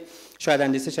 1 بدین، شاید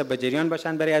اندیشه به جریان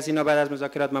باشن برای از اینا. بعد از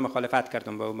مذاکرات من مخالفت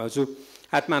کردم با موضوع،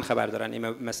 حتما خبر دارن این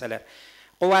مسئله.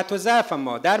 قوت و ضعف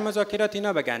ما در مذاکرات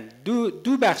اینا بگن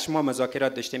دو بخش ما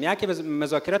مذاکرات داشتیم. یکی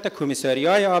مذاکرات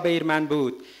کمیساریای آب هیرمند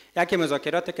بود، یکی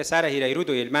مذاکرات که سر هیرات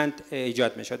و هیرمند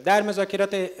ایجاد میشد. در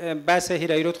مذاکرات بحث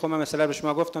هیرات خب من مثلا به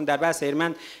شما گفتم، در بحث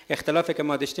هیرمند اختلافی که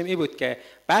ما داشتیم این بود که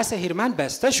بحث هیرمند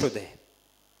بسته شده،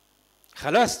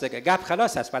 خلاص دیگه گپ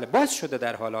خلاص است، ولی باز شده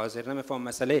در حال حاضر. نمیفهم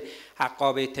مسئله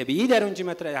حقابه طبیعی در اونجا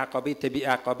مطرح، حقابه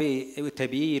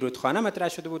طبیعی رودخانه مطرح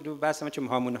شده بود، بحث چون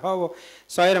هامونها و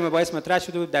سایر مباحث مطرح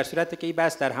شده بود، در صورتی که این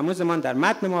بحث در همون زمان در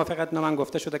متن موافقت نامه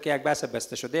گفته شده که یک بحث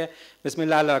بسته شده. بسم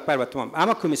الله الله اکبر و تمام.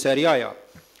 اما کمیساریای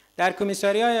در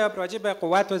کمیساریای راجع به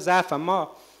قوت و ضعف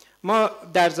ما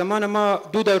در زمان ما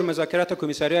 2 دور مذاکرات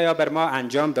کمیساریای بر ما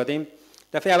انجام دادیم.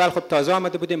 دفعه اول خب تازه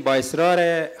آمده بودیم، با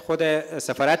اصرار خود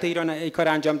سفارت ایران این کار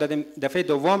انجام دادیم. دفعه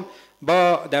دوم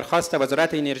با درخواست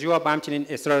وزارت انرژی و با همچنین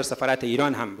اصرار سفارت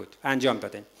ایران هم بود انجام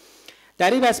دادیم.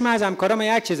 در این بحث از همکارام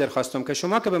یک چیز خواستم که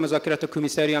شما که به مذاکرات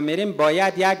کمیساریا میریم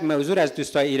باید یک موضوع از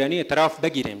دوستای ایرانی اعتراف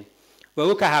بگیریم و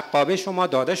او که حقابه شما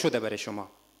داده شده برای شما.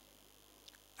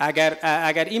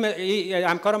 اگر این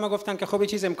همکارا ما گفتن که خب این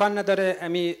چیز امکان نداره،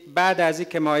 بعد از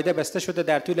اینکه معاهده بسته شده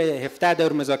در طول 17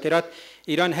 دور مذاکرات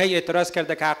ایران هی اعتراض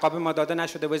کرده که حقابه ما داده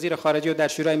نشده، وزیر خارجه در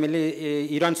شورای ملی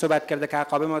ایران صحبت کرده که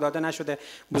حقابه ما داده نشده،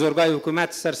 بزرگای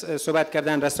حکومت صحبت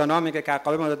کردن، رسانه‌ها میگه که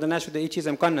حقابه ما داده نشده. این چیز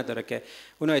امکان نداره که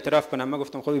اونا اعتراف کنن. ما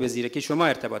گفتم خب به زیرکی شما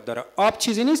ارتباط داره. آب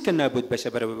چیزی نیست که نابود بشه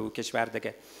برای کشور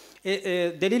دیگه.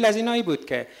 دلیل از اینایی بود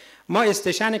که ما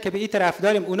استشنه که به این طرف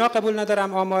داریم، اونا قبول ندارم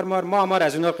ما آمار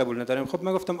از اونا قبول نداریم. خب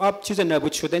من گفتم آب چیز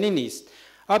نابود شدنی نیست،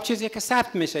 آب چیزی که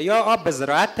ثبت میشه، یا آب به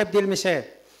زراعت تبدیل میشه،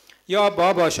 یا با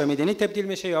آب آشامیدنی تبدیل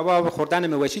میشه، یا با آب خوردن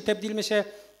مواشی تبدیل میشه،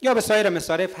 یا به سایر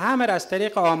مصارف. همه از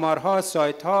طریق آمارها،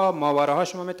 سایت ها، ماوره ها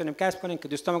شما میتونیم کسب کنین که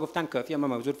دوستان گفتن کافیه ما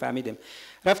موضوع فهمیدیم.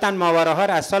 رفتن ماوره ها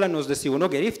را از سال 1939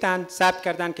 گرفتن، ثبت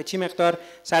کردن که چی مقدار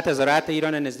سطح زراعت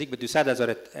ایران نزدیک به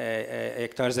 200,000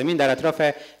 هکتار زمین در اطراف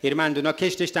هیرمند اونا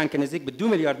کش داشتن که نزدیک به 2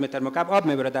 میلیارد متر مکعب آب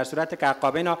میبره، در صورتی که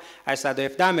حقابه اینا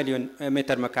 817 میلیون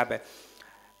متر مکعب.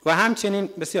 و همچنین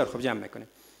بسیار خوب جمع میکنیم.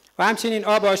 و همچنین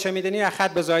آب آشامیدنی از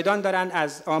خط به زایدان دارن.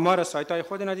 از آمار سایت‌های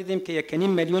خودنا دیدیم که 1.5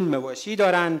 میلیون مواشی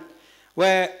دارن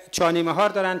و چانیمه ها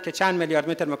دارن که چند میلیارد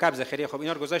متر مکعب ذخیره. خب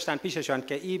اینا رو گذاشتن پیششان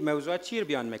که این موضوعات چیر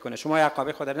بیان میکنه. شما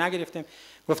عقابه خود رو نگرفتیم،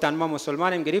 گفتن ما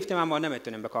مسلمانیم، گرفتیم اما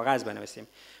نمیتونیم به کاغذ بنویسیم.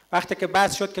 وقتی که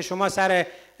بحث شد که شما سر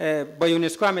با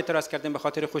یونسکو هم اعتراض کردیم به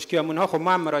خاطر خشکیامون ها، خب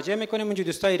ما هم مراجعه میکنیم. اونجا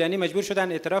دوستای ایرانی مجبور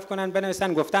شدن اعتراف کنن،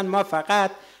 بنویسن، گفتن ما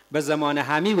فقط به زمان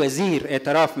حمی وزیر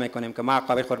اعتراف میکنیم که ما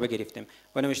عقابه خود بگرفتیم.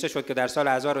 و نوشته شد که در سال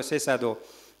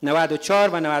 1394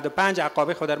 و 95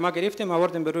 عقابه خود ما گرفتیم،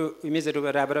 آوردیم به روی میز رو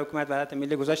به رهبر حکومت وحدت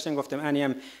ملی گذاشتیم، گفتیم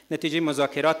انیم نتیجه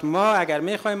مذاکرات ما، اگر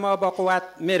میخوایم ما با قوت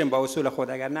میریم با اصول خود،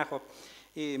 اگر نه خب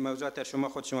این موضوعات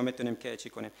شما میتونیم که چی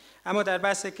کنیم. اما در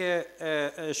بحثی که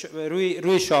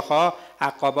روی شاخه‌ها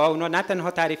عقابه‌ها اونا نه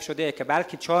تنها تعریف شده که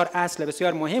بلکه 4 اصل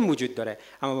بسیار مهم وجود داره،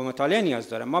 اما به مطالعه نیاز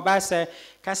داره. ما بحث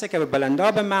کسی که به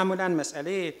بلنداب معمولا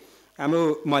مسئله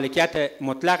اما مالکیت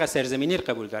مطلق سرزمینی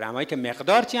قبول داره، اما اینکه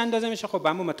مقدار چی اندازه میشه خب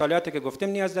همون مطالعاتی که گفتیم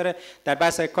نیاز داره. در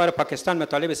بحث کار پاکستان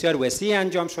مطالعه بسیار وسیع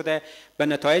انجام شده، به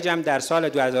نتایج هم در سال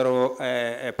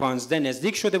 2015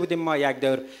 نزدیک شده بودیم. ما یک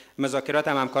دور مذاکرات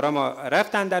هم همکارا ما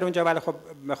رفتن در اونجا، ولی خب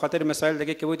به خاطر مسائل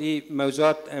دیگه که بود این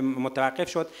موضوعات متوقف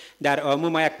شد. در آمو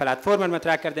ما یک پلتفرم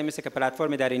مطرح کردیم، مثل که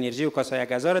پلتفرم در انرژی و کاسای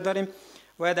غذا داریم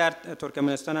و در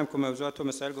ترکمنستان هم که موضوعات و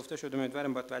مسائل گفته شد.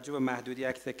 امیدوارم با توجه به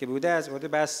محدودیتی که بوده از عهده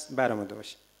بس برآمده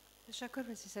باشه. تشکر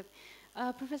پروفسور.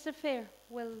 Professor Fair,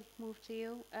 we'll move to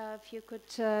you. If you could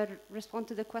respond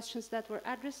to the questions that were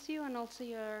addressed to you and also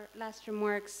your last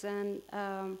remarks. And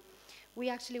we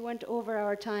actually went over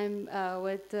our time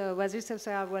with Wazir Sahab,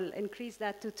 so I will increase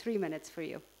that to 3 minutes for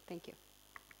you. Thank you.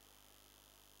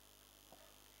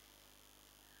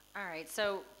 All right, so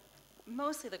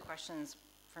mostly the questions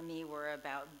for me were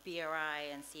about BRI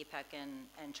and CPEC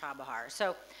and Chahbahar.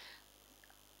 So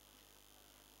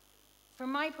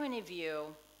from my point of view,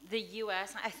 the U.S.,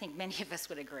 I think many of us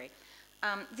would agree,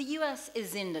 the U.S.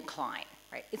 is in decline,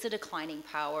 right? It's a declining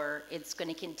power. It's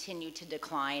going to continue to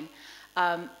decline.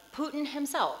 Putin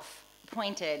himself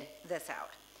pointed this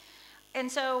out.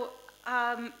 And so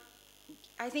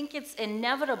I think it's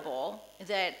inevitable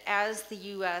that as the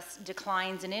U.S.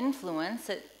 declines in influence,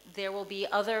 that there will be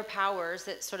other powers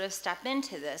that sort of step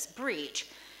into this breach.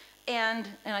 And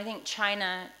I think China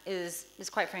is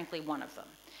quite frankly one of them.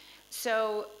 So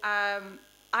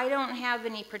I don't have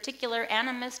any particular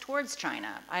animus towards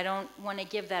China. I don't want to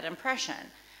give that impression.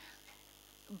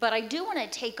 But I do want to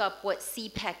take up what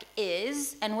CPEC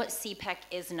is and what CPEC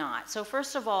is not. So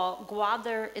first of all,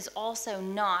 Gwadar is also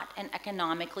not an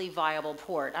economically viable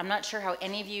port. I'm not sure how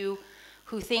any of you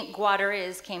who think Gwadar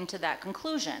is came to that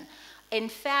conclusion. In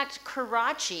fact,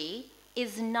 Karachi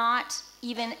is not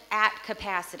even at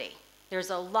capacity. There's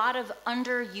a lot of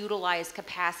underutilized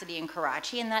capacity in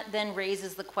Karachi, and that then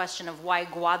raises the question of why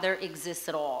Gwadar exists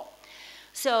at all.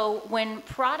 So when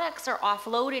products are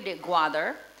offloaded at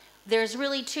Gwadar, there's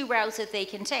really 2 routes that they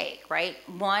can take, right?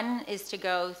 One is to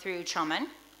go through Chaman,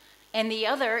 and the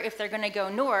other, if they're going to go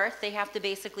north, they have to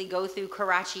basically go through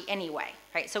Karachi anyway,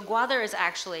 right? So Gwadar is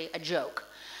actually a joke.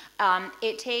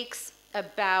 It takes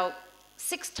about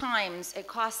 6 times, it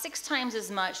costs 6 times as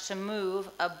much to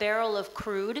move a barrel of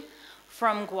crude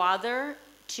from Gwadar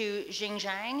to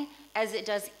Xinjiang as it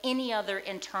does any other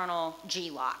internal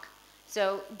GLOC.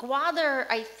 So Gwadar,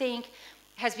 I think,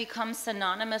 has become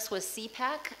synonymous with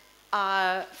CPEC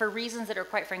for reasons that are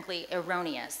quite frankly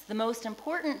erroneous. The most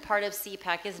important part of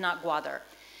CPEC is not Gwadar.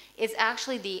 It's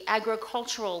actually the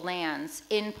agricultural lands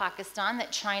in Pakistan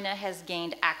that China has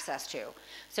gained access to.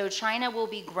 So China will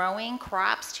be growing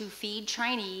crops to feed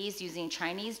Chinese using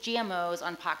Chinese GMOs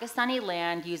on Pakistani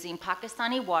land using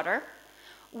Pakistani water,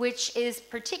 which is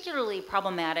particularly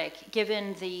problematic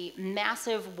given the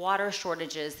massive water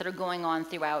shortages that are going on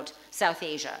throughout South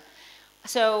Asia.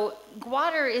 So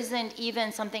Gwadar isn't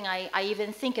even something I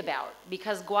even think about,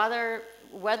 because Gwadar,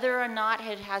 whether or not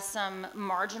it has some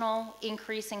marginal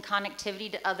increase in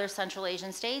connectivity to other Central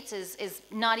Asian states is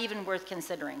not even worth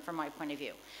considering from my point of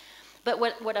view. But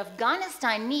what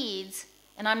Afghanistan needs,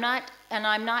 and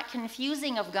I'm not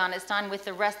confusing Afghanistan with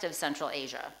the rest of Central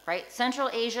Asia, right? Central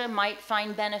Asia might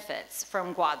find benefits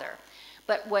from Gwadar,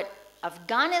 but what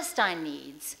Afghanistan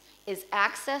needs is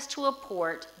access to a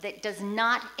port that does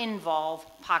not involve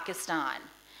Pakistan.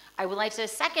 I would like to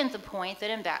second the point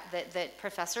that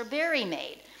Professor Berry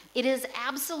made. It is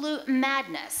absolute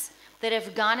madness that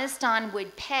Afghanistan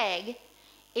would peg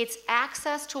its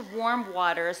access to warm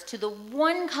waters to the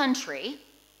one country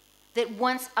that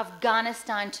wants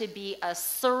Afghanistan to be a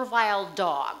servile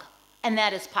dog, and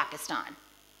that is Pakistan.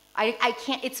 I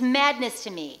can't, it's madness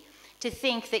to me to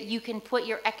think that you can put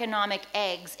your economic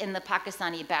eggs in the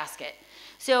Pakistani basket.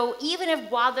 So even if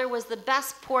Gwadar was the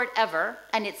best port ever,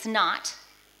 and it's not,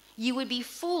 you would be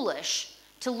foolish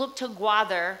to look to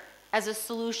Gwadar as a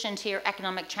solution to your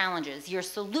economic challenges. Your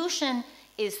solution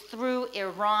is through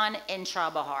Iran and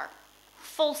Chahbahar,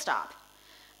 full stop.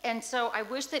 And so I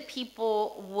wish that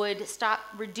people would stop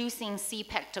reducing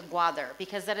CPEC to Gwadar,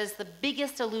 because that is the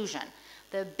biggest illusion.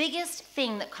 The biggest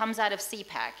thing that comes out of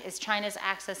CPEC is China's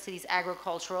access to these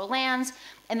agricultural lands,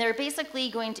 and they're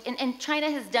basically going to, and China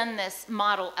has done this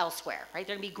model elsewhere, right?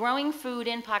 They're going to be growing food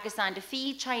in Pakistan to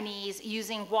feed Chinese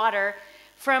using water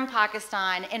from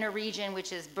Pakistan in a region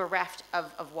which is bereft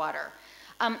of water.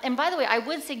 And by the way, I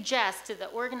would suggest to the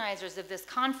organizers of this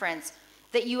conference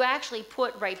that you actually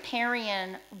put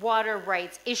riparian water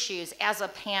rights issues as a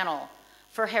panel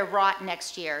for Herat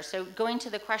next year. So going to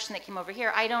the question that came over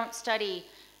here, I don't study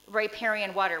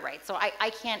riparian water rights, so I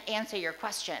can't answer your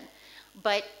question.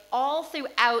 But all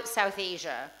throughout South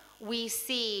Asia, we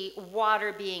see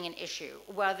water being an issue,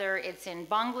 whether it's in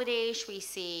Bangladesh, we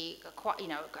see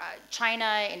China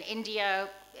and India,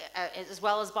 as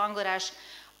well as Bangladesh.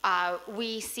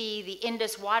 We see the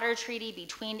Indus Water Treaty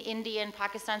between India and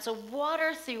Pakistan. So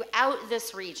water throughout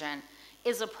this region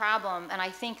is a problem, and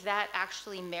I think that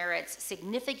actually merits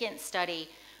significant study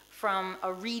from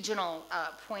a regional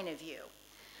point of view.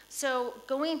 So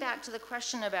going back to the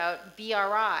question about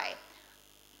BRI,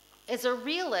 as a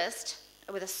realist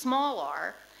with a small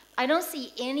r, I don't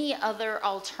see any other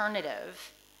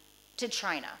alternative to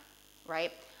China,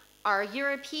 right? Our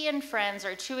European friends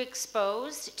are too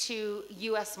exposed to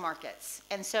US markets,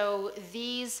 and so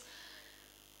these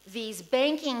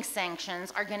banking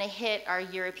sanctions are going to hit our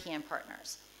European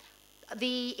partners.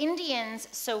 The Indians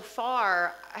so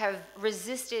far have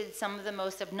resisted some of the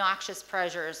most obnoxious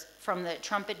pressures from the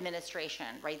Trump administration,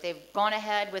 right? They've gone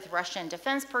ahead with Russian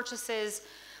defense purchases.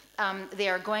 They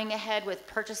are going ahead with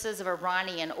purchases of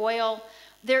Iranian oil.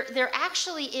 There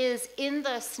actually is, in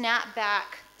the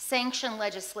snapback sanction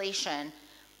legislation,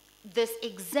 this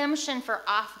exemption for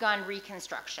Afghan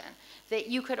reconstruction, that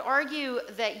you could argue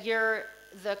that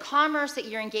the commerce that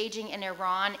you're engaging in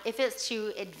Iran, if it's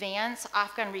to advance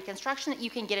Afghan reconstruction, that you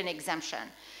can get an exemption.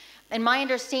 And my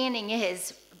understanding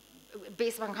is,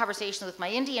 based upon conversations with my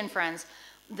Indian friends,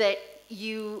 that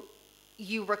you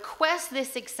request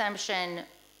this exemption,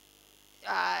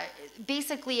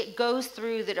 basically it goes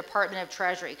through the Department of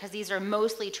Treasury, because these are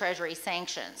mostly Treasury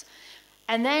sanctions.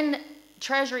 And then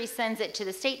Treasury sends it to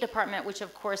the State Department, which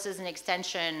of course is an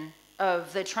extension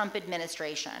of the Trump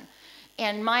administration.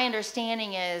 And my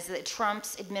understanding is that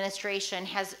Trump's administration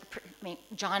has,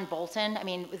 John Bolton,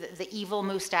 the evil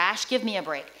mustache, give me a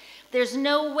break. There's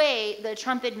no way the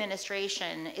Trump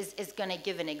administration is going to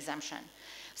give an exemption.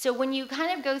 So when you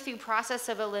kind of go through process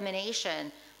of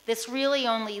elimination, this really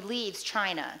only leaves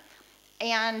China.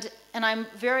 And I'm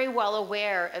very well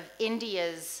aware of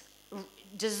India's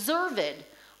deserved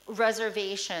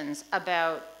reservations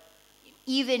about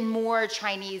even more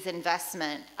Chinese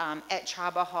investment at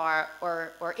Chahbahar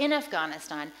or in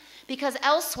Afghanistan, because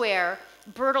elsewhere,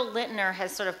 Bertil Lintner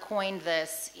has sort of coined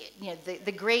this,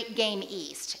 the Great Game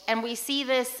East. And we see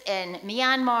this in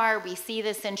Myanmar, we see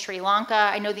this in Sri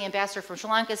Lanka. I know the ambassador from Sri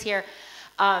Lanka is here.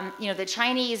 The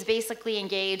Chinese basically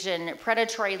engage in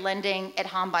predatory lending at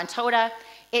Hambantota.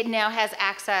 It now has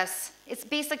access, it's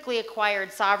basically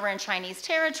acquired sovereign Chinese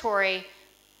territory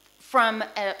from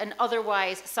an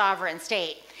otherwise sovereign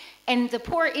state. And the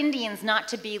poor Indians, not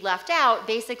to be left out,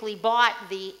 basically bought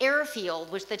the airfield,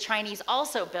 which the Chinese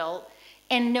also built,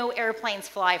 and no airplanes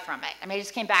fly from it. I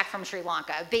just came back from Sri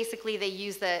Lanka. Basically, they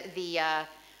use the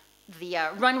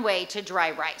runway to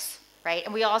dry rice, right?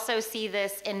 And we also see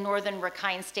this in northern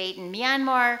Rakhine State in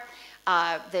Myanmar.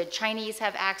 The Chinese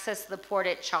have access to the port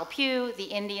at Chalpu. The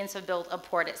Indians have built a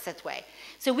port at Sitwe.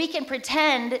 So we can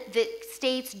pretend that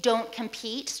states don't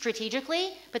compete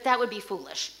strategically, but that would be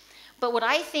foolish. But what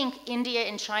I think India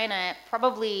and China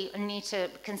probably need to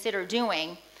consider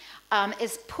doing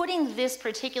is putting this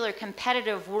particular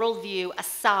competitive worldview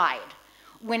aside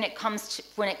when it comes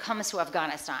to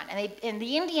Afghanistan. And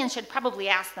the Indians should probably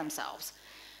ask themselves,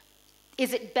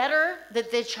 is it better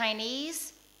that the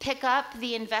Chinese pick up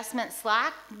the investment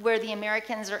slack where the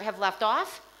Americans have left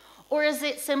off? Or is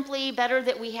it simply better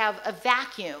that we have a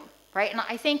vacuum, right? And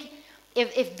I think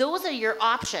if those are your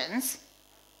options,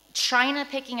 China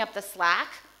picking up the slack,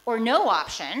 or no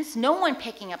options, no one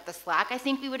picking up the slack, I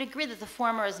think we would agree that the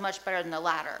former is much better than the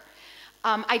latter.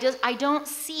 I don't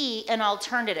see an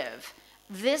alternative.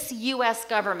 This US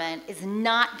government is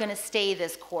not gonna stay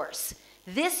this course.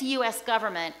 This US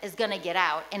government is gonna get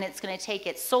out, and it's gonna take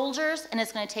its soldiers, and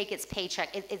it's gonna take its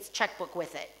paycheck, its checkbook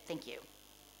with it. Thank you.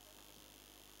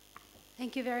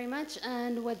 Thank you very much.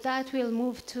 And with that, we'll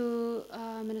move to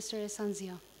Minister Ehsan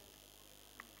Zia.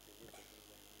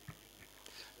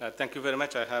 Thank you very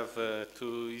much. I have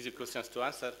two easy questions to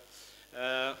answer.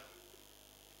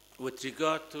 With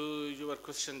regard to your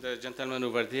question, the gentleman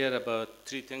over there, about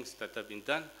 3 things that have been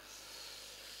done.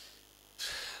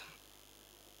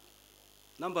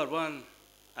 Number 1,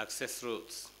 access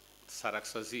roads,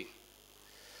 سرک‌سازی.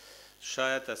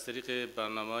 شاید از طریق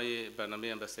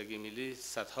برنامه همبستگی ملی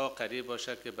صدها قریه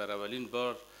باشد که بر اولین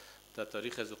بار در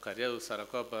تاریخ از قریه و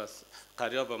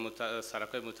قریه با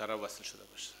سرک‌های مترا وصل شده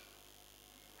باشد.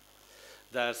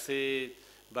 در عرصه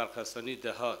برقراری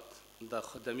دهات در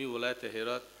خدمی ولایت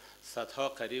هرات صدها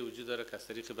قریه وجود دارد که از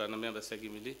طریق برنامه همبستگی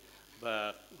ملی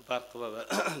و برق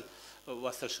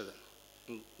وصل شده.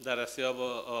 در عرصه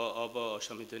آب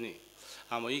آشامیدنی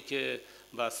همایی که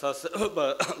به اساس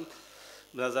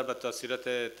نظر به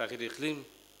تاثیرات تغییر اقلیم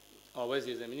آبای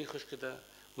زیرزمینی خشک شده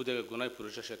و دیگر گناه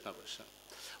پروژه شد نباشه.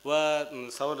 و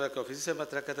سوال را که آفیسی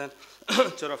مطرح کردن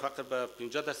چرا فقر به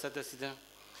 50% رسیده؟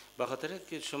 به خاطر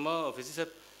که شما آفیسی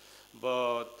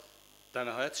با در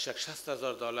نهایت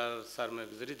 $60,000 سرمایه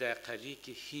گذاری در قریه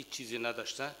که هیچ چیزی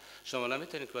نداشته شما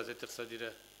نمیتونید که وضعیت اقتصادی را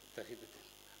تغییر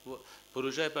بدید.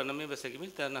 پروژه برنامه همبستگی ملی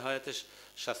در نهایتش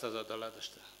 $60,000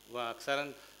 داشته و اکثرا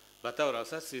به طور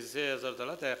اوسط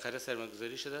 $33,000 در قریه سرمایه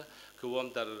گذاری شده که او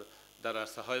هم در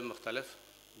عرصه های مختلف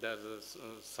در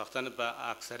ساختن به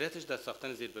اکثریتش در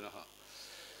ساختن زیربناها.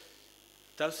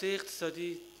 توسعه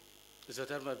اقتصادی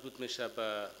زیادتر مربوط میشه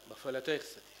به فعالیت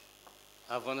اقتصادی.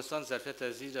 افغانستان ظرفیت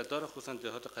ازی را داره خصوصا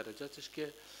دهات خراجاتش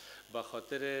که به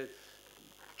خاطر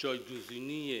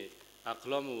جایگزینی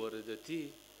اقلام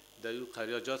وارداتی در این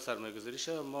قریاجات سرمایه گذاری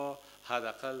شده ما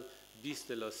حداقل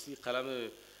 20 الی 30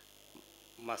 قلم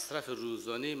مصرف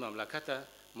روزانه مملکت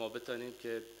ما بتانیم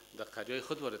که در قریای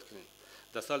خود وارد کنیم.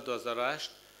 در سال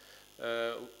 2008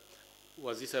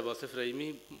 وزیر صاحب آصف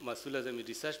رحیمی مسئول از این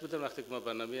ریسرچ بودن وقتی که ما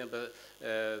برنامه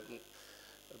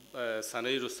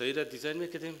صنایع روستایی را دیزاین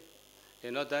میکردیم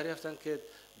اینا دریافتن که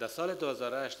در سال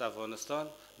 2008 افغانستان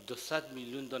 200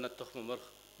 میلیون دانه تخم مرغ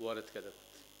وارد کرده بود.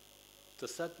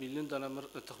 200 میلیون دانه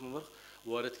تخم مرغ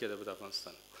وارد کرده بود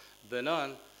افغانستان.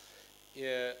 بنان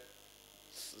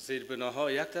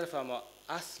زیربناها یک طرف اما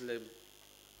اصل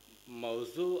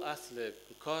موضوع اصل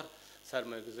کار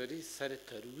سرمایه گذاری سر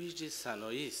ترویج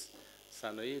صنایع است.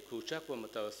 صنایع کوچک و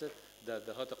متوسط در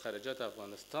دهات خراجات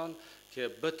افغانستان که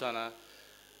بتانه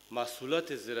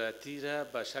محصولات زراعتی را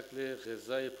به شکل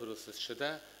غذای پروسس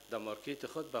شده در مارکت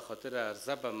خود به خاطر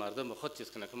عرضه به مردم خود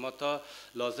چیز کنه که ما تا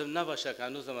لازم نباشه که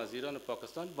هنوز از ایران و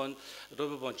پاکستان رو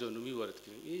به بانجانومی وارد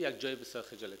کنیم. این یک جای بسیار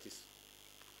خجالتی است.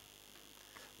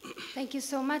 Thank you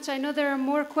so much. I know there are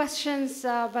more questions,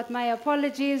 but my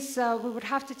apologies. We would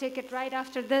have to take it right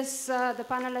after this. The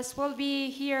panelists will be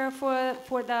here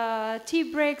for the tea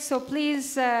break, so please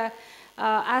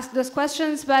ask those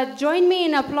questions. But join me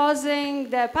in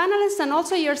applauding the panelists and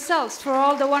also yourselves for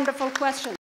all the wonderful questions.